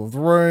middle of the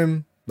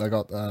room. They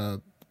got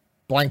a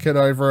blanket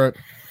over it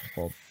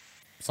or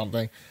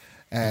something,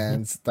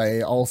 and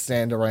they all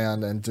stand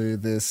around and do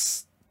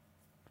this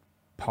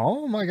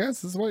poem, I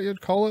guess is what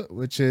you'd call it,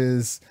 which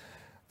is,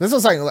 this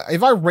is what I'm saying,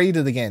 if I read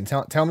it again,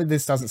 tell me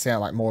this doesn't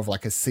sound like more of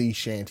like a sea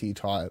shanty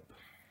type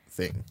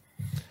thing.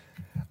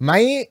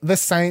 May the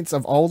saints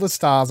of all the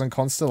stars and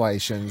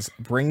constellations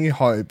bring you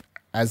hope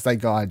as they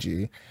guide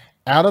you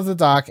out of the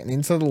dark and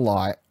into the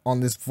light on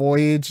this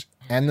voyage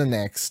and the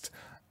next,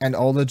 and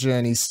all the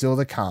journeys still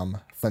to come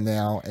for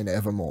now and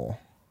evermore.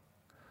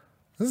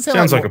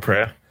 Sounds like a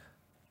prayer.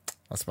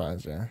 I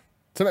suppose, yeah.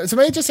 To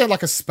me, it just sounded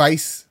like a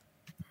space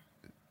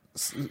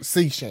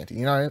sea shanty,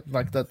 you know?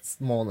 Like, that's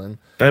more than...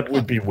 That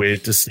would be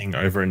weird to sing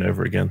over and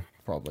over again.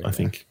 Probably, I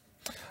think.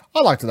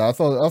 I liked it, though. I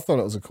thought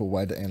it was a cool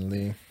way to end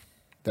the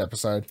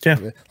episode. Yeah.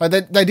 Like,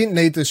 they didn't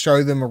need to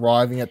show them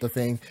arriving at the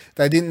thing.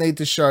 They didn't need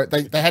to show...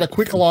 They had a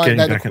quick line...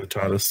 Getting back in the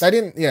TARDIS. They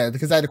didn't... Yeah,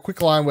 because they had a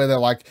quick line where they're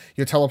like,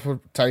 your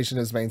teleportation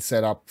has been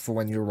set up for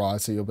when you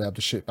arrive, so you'll be able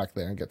to shoot back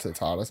there and get to the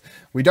TARDIS.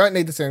 We don't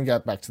need to see them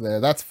get back to there.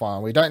 That's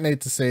fine. We don't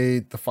need to see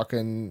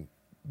the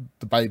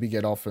baby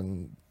get off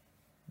and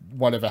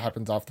whatever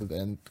happens after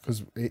then,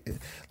 because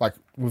like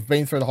we've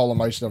been through the whole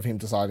emotion of him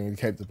deciding to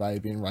keep the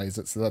baby and raise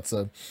it. So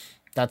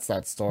that's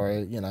that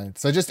story, you know.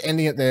 So just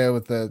ending it there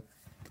with the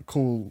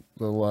cool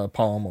little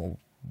poem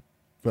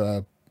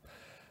or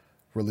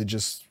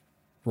religious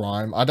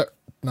rhyme. I don't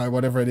know,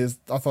 whatever it is.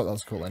 I thought that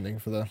was a cool ending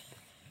for the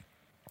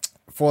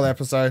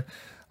episode.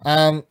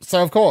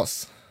 So of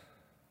course,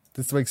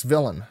 this week's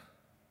villain,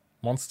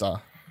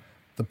 monster,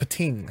 the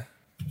Pating.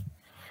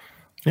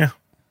 Yeah.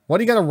 What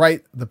are you going to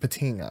rate the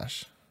Pating,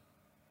 Ash?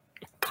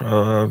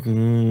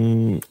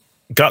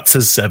 Guts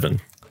is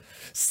 7.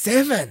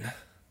 7.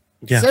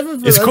 Yeah,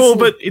 7 it's cool,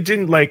 but it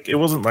didn't like. It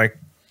wasn't like.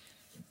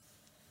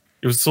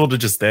 It was sort of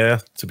just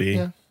there to be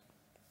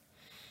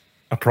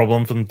a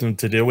problem for them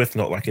to deal with,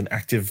 not like an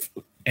active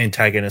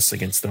antagonist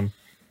against them.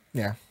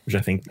 Yeah, which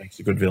I think makes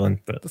a good villain.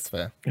 But that's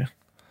fair. Yeah.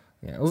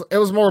 It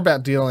was more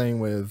about dealing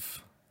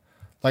with,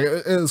 like,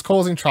 it was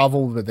causing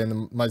trouble, but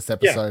then most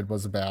episode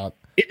was about.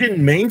 It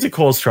didn't mean to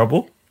cause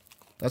trouble.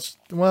 That's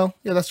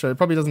true. It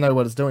probably doesn't know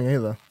what it's doing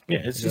either. Yeah,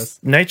 it's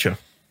just nature.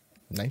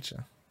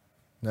 Nature.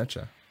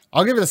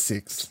 I'll give it a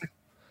 6.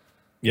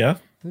 Yeah,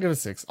 I'll give it a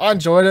 6. I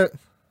enjoyed it.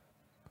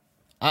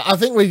 I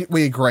think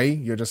we agree.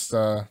 Your score's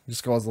a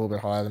little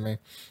bit higher than me.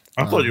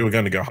 I thought you were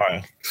going to go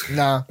higher.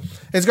 Nah,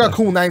 it's got a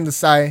cool name to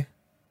say.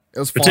 It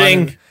was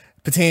fine.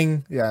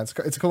 Pating. Yeah,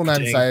 it's a cool name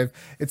to say.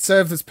 It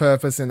served its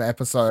purpose in the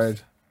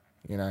episode.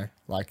 You know,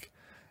 like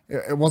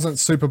it wasn't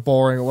super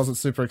boring. It wasn't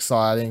super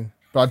exciting,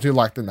 but I do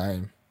like the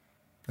name.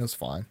 It was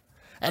fine.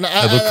 And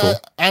it looked cool.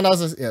 And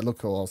it looked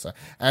cool also.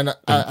 And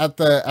at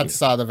the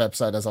start of the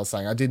episode, as I was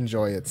saying, I did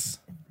enjoy its,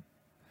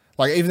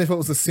 like, even if it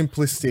was a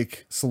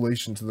simplistic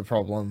solution to the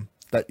problem,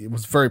 that it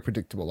was very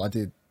predictable. I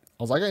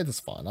was like, hey, that's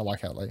fine. I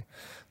like how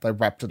they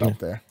wrapped it up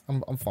there.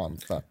 I'm fine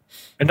with that.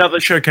 Another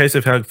showcase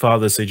of how far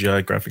the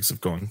CGI graphics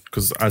have gone.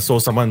 Because I saw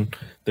someone,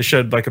 they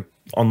showed like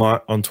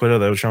on Twitter,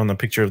 they were showing a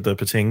picture of the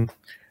Pating,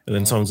 and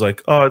then someone's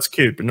like, oh, it's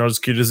cute, but not as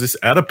cute as this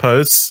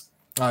adipose.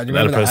 Oh, do you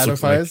remember the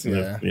adipose?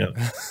 Like,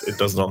 yeah. It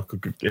does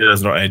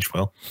not age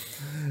well.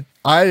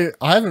 I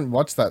haven't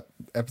watched that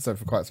episode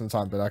for quite some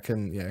time, but I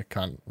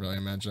can't really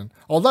imagine.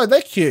 Although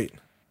they're cute.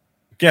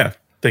 Yeah,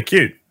 they're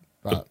cute,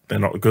 but they're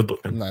not good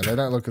looking. No, they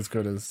don't look as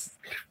good as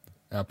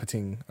our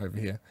Pating over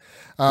here.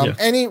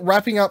 Any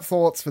wrapping up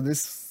thoughts for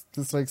this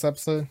week's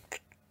episode?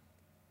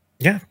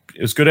 Yeah,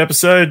 it was a good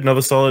episode.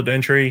 Another solid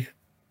entry.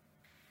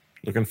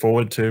 Looking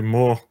forward to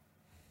more.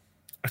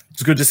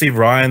 It's good to see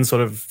Ryan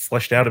sort of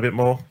fleshed out a bit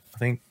more, I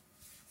think.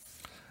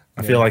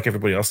 I feel like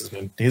everybody else has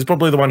been... He's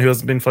probably the one who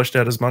hasn't been fleshed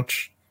out as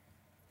much.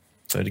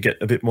 So to get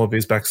a bit more of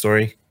his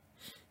backstory.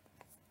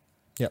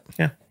 Yep.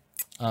 Yeah.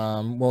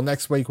 Well,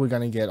 next week we're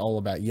going to get all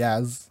about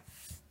Yaz.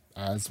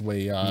 as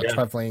we are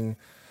traveling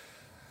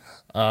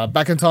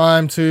back in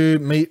time to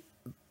meet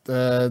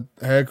her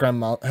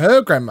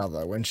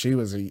grandmother when she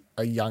was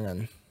a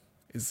young'un.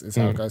 Is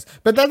how it goes.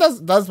 But that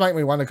does make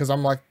me wonder, because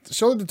I'm like,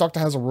 surely the Doctor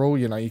has a rule,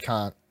 you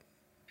can't.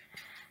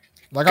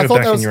 Like, I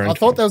thought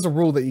there was a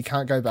rule that you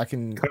can't go back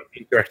and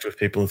interact with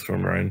people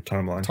from your own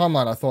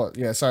timeline. I thought,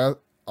 yeah. So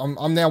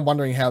I'm now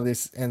wondering how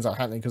this ends up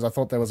happening, because I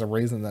thought there was a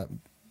reason that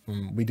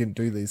we didn't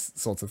do these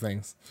sorts of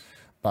things.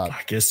 But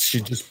I guess she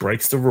just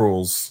breaks the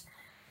rules.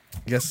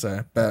 Yes,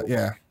 sir. But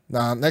yeah,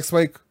 next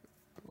week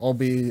I'll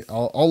be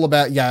all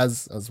about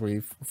Yaz as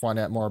we find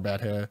out more about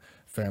her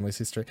family's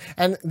history,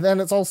 and then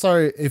it's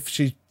also if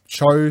she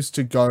chose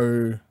to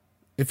go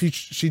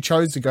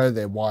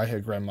there, why her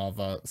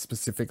grandmother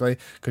specifically,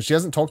 because she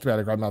hasn't talked about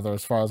her grandmother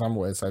as far as I'm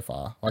aware so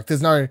far. Like,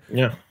 there's no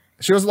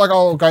she was like,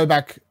 I'll go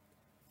back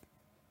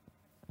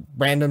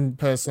random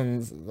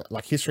person's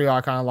like history I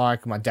kind of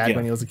like my dad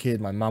when he was a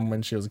kid, my mum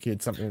when she was a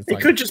kid, something.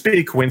 It could just be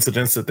a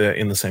coincidence that they're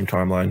in the same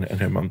timeline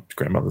and her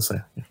grandmother's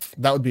there.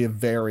 That would be a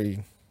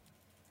very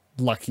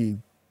lucky,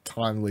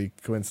 timely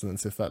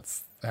coincidence if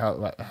that's how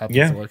that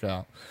happens to work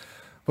out.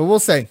 But we'll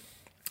see.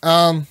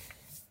 Thank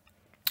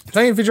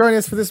you for joining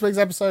us for this week's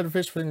episode of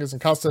Fish Fingers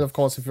and Custard. Of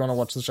course, if you want to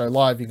watch the show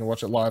live, you can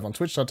watch it live on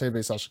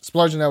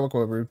twitch.tv/Explosion Network,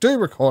 where we do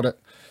record it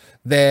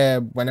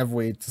there whenever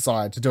we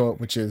decide to do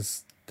it, which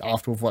is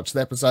after we've watched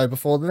the episode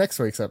before the next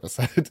week's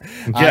episode.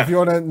 If you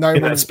want to know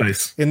in that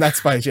space, if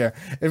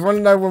you want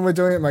to know when we're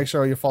doing it, make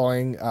sure you're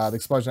following the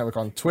Explosion Network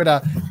on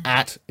Twitter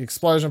at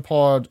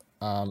ExplosionPod.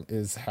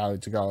 Is how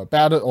to go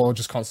about it, or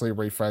just constantly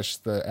refresh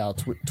our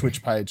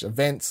Twitch page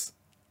events,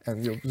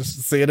 and you'll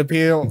just see it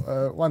appear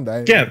one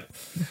day. Yeah,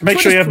 make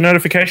sure you have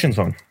notifications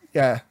on.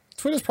 Yeah,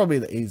 Twitter's probably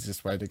the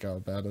easiest way to go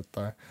about it,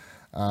 though.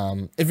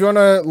 If you want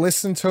to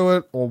listen to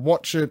it or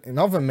watch it in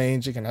other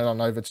means, you can head on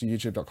over to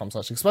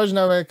youtube.com/Explosion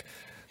Network.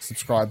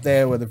 Subscribe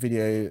there, where the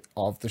video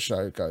of the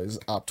show goes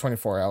up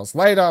 24 hours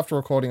later after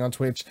recording on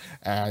Twitch.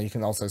 You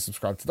can also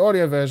subscribe to the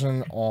audio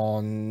version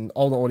on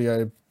all the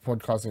audio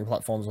podcasting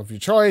platforms of your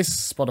choice,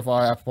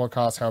 Spotify, Apple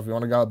Podcasts, however you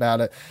want to go about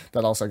it.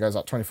 That also goes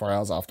up 24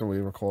 hours after we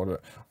record it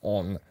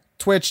on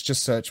Twitch.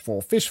 Just search for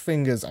Fish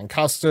Fingers and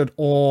Custard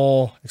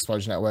or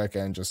Explosion Network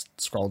and just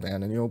scroll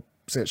down and you'll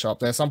see it show up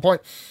there at some point.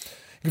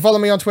 You can follow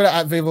me on Twitter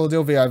at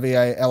Vivaladil,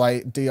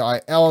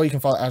 VIVALADIL. You can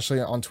follow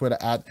Ashley on Twitter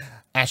at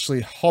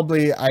Ashley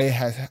Hobley,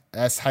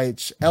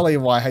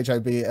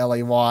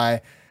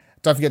 ASHLEYHOBLEY.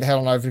 Don't forget to head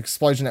on over to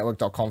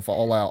explosionnetwork.com for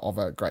all our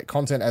other great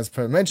content. As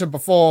per mentioned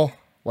before,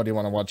 what do you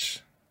want to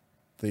watch?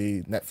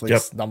 The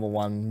Netflix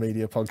 #1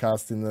 media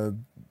podcast in the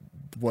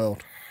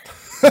world.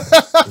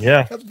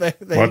 there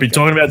might be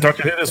talking about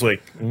Doctor Who this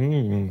week.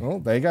 Well,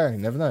 there you go. You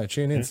never know.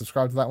 Tune in,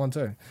 subscribe to that one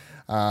too.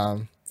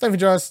 Thank you for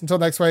joining us. Until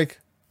next week.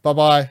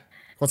 Bye-bye.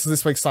 What's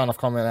this week's sign-off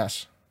comment,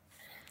 Ash?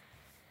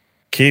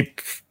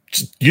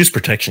 Use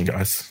protection,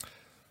 guys.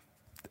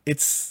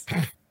 That's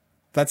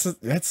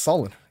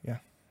solid.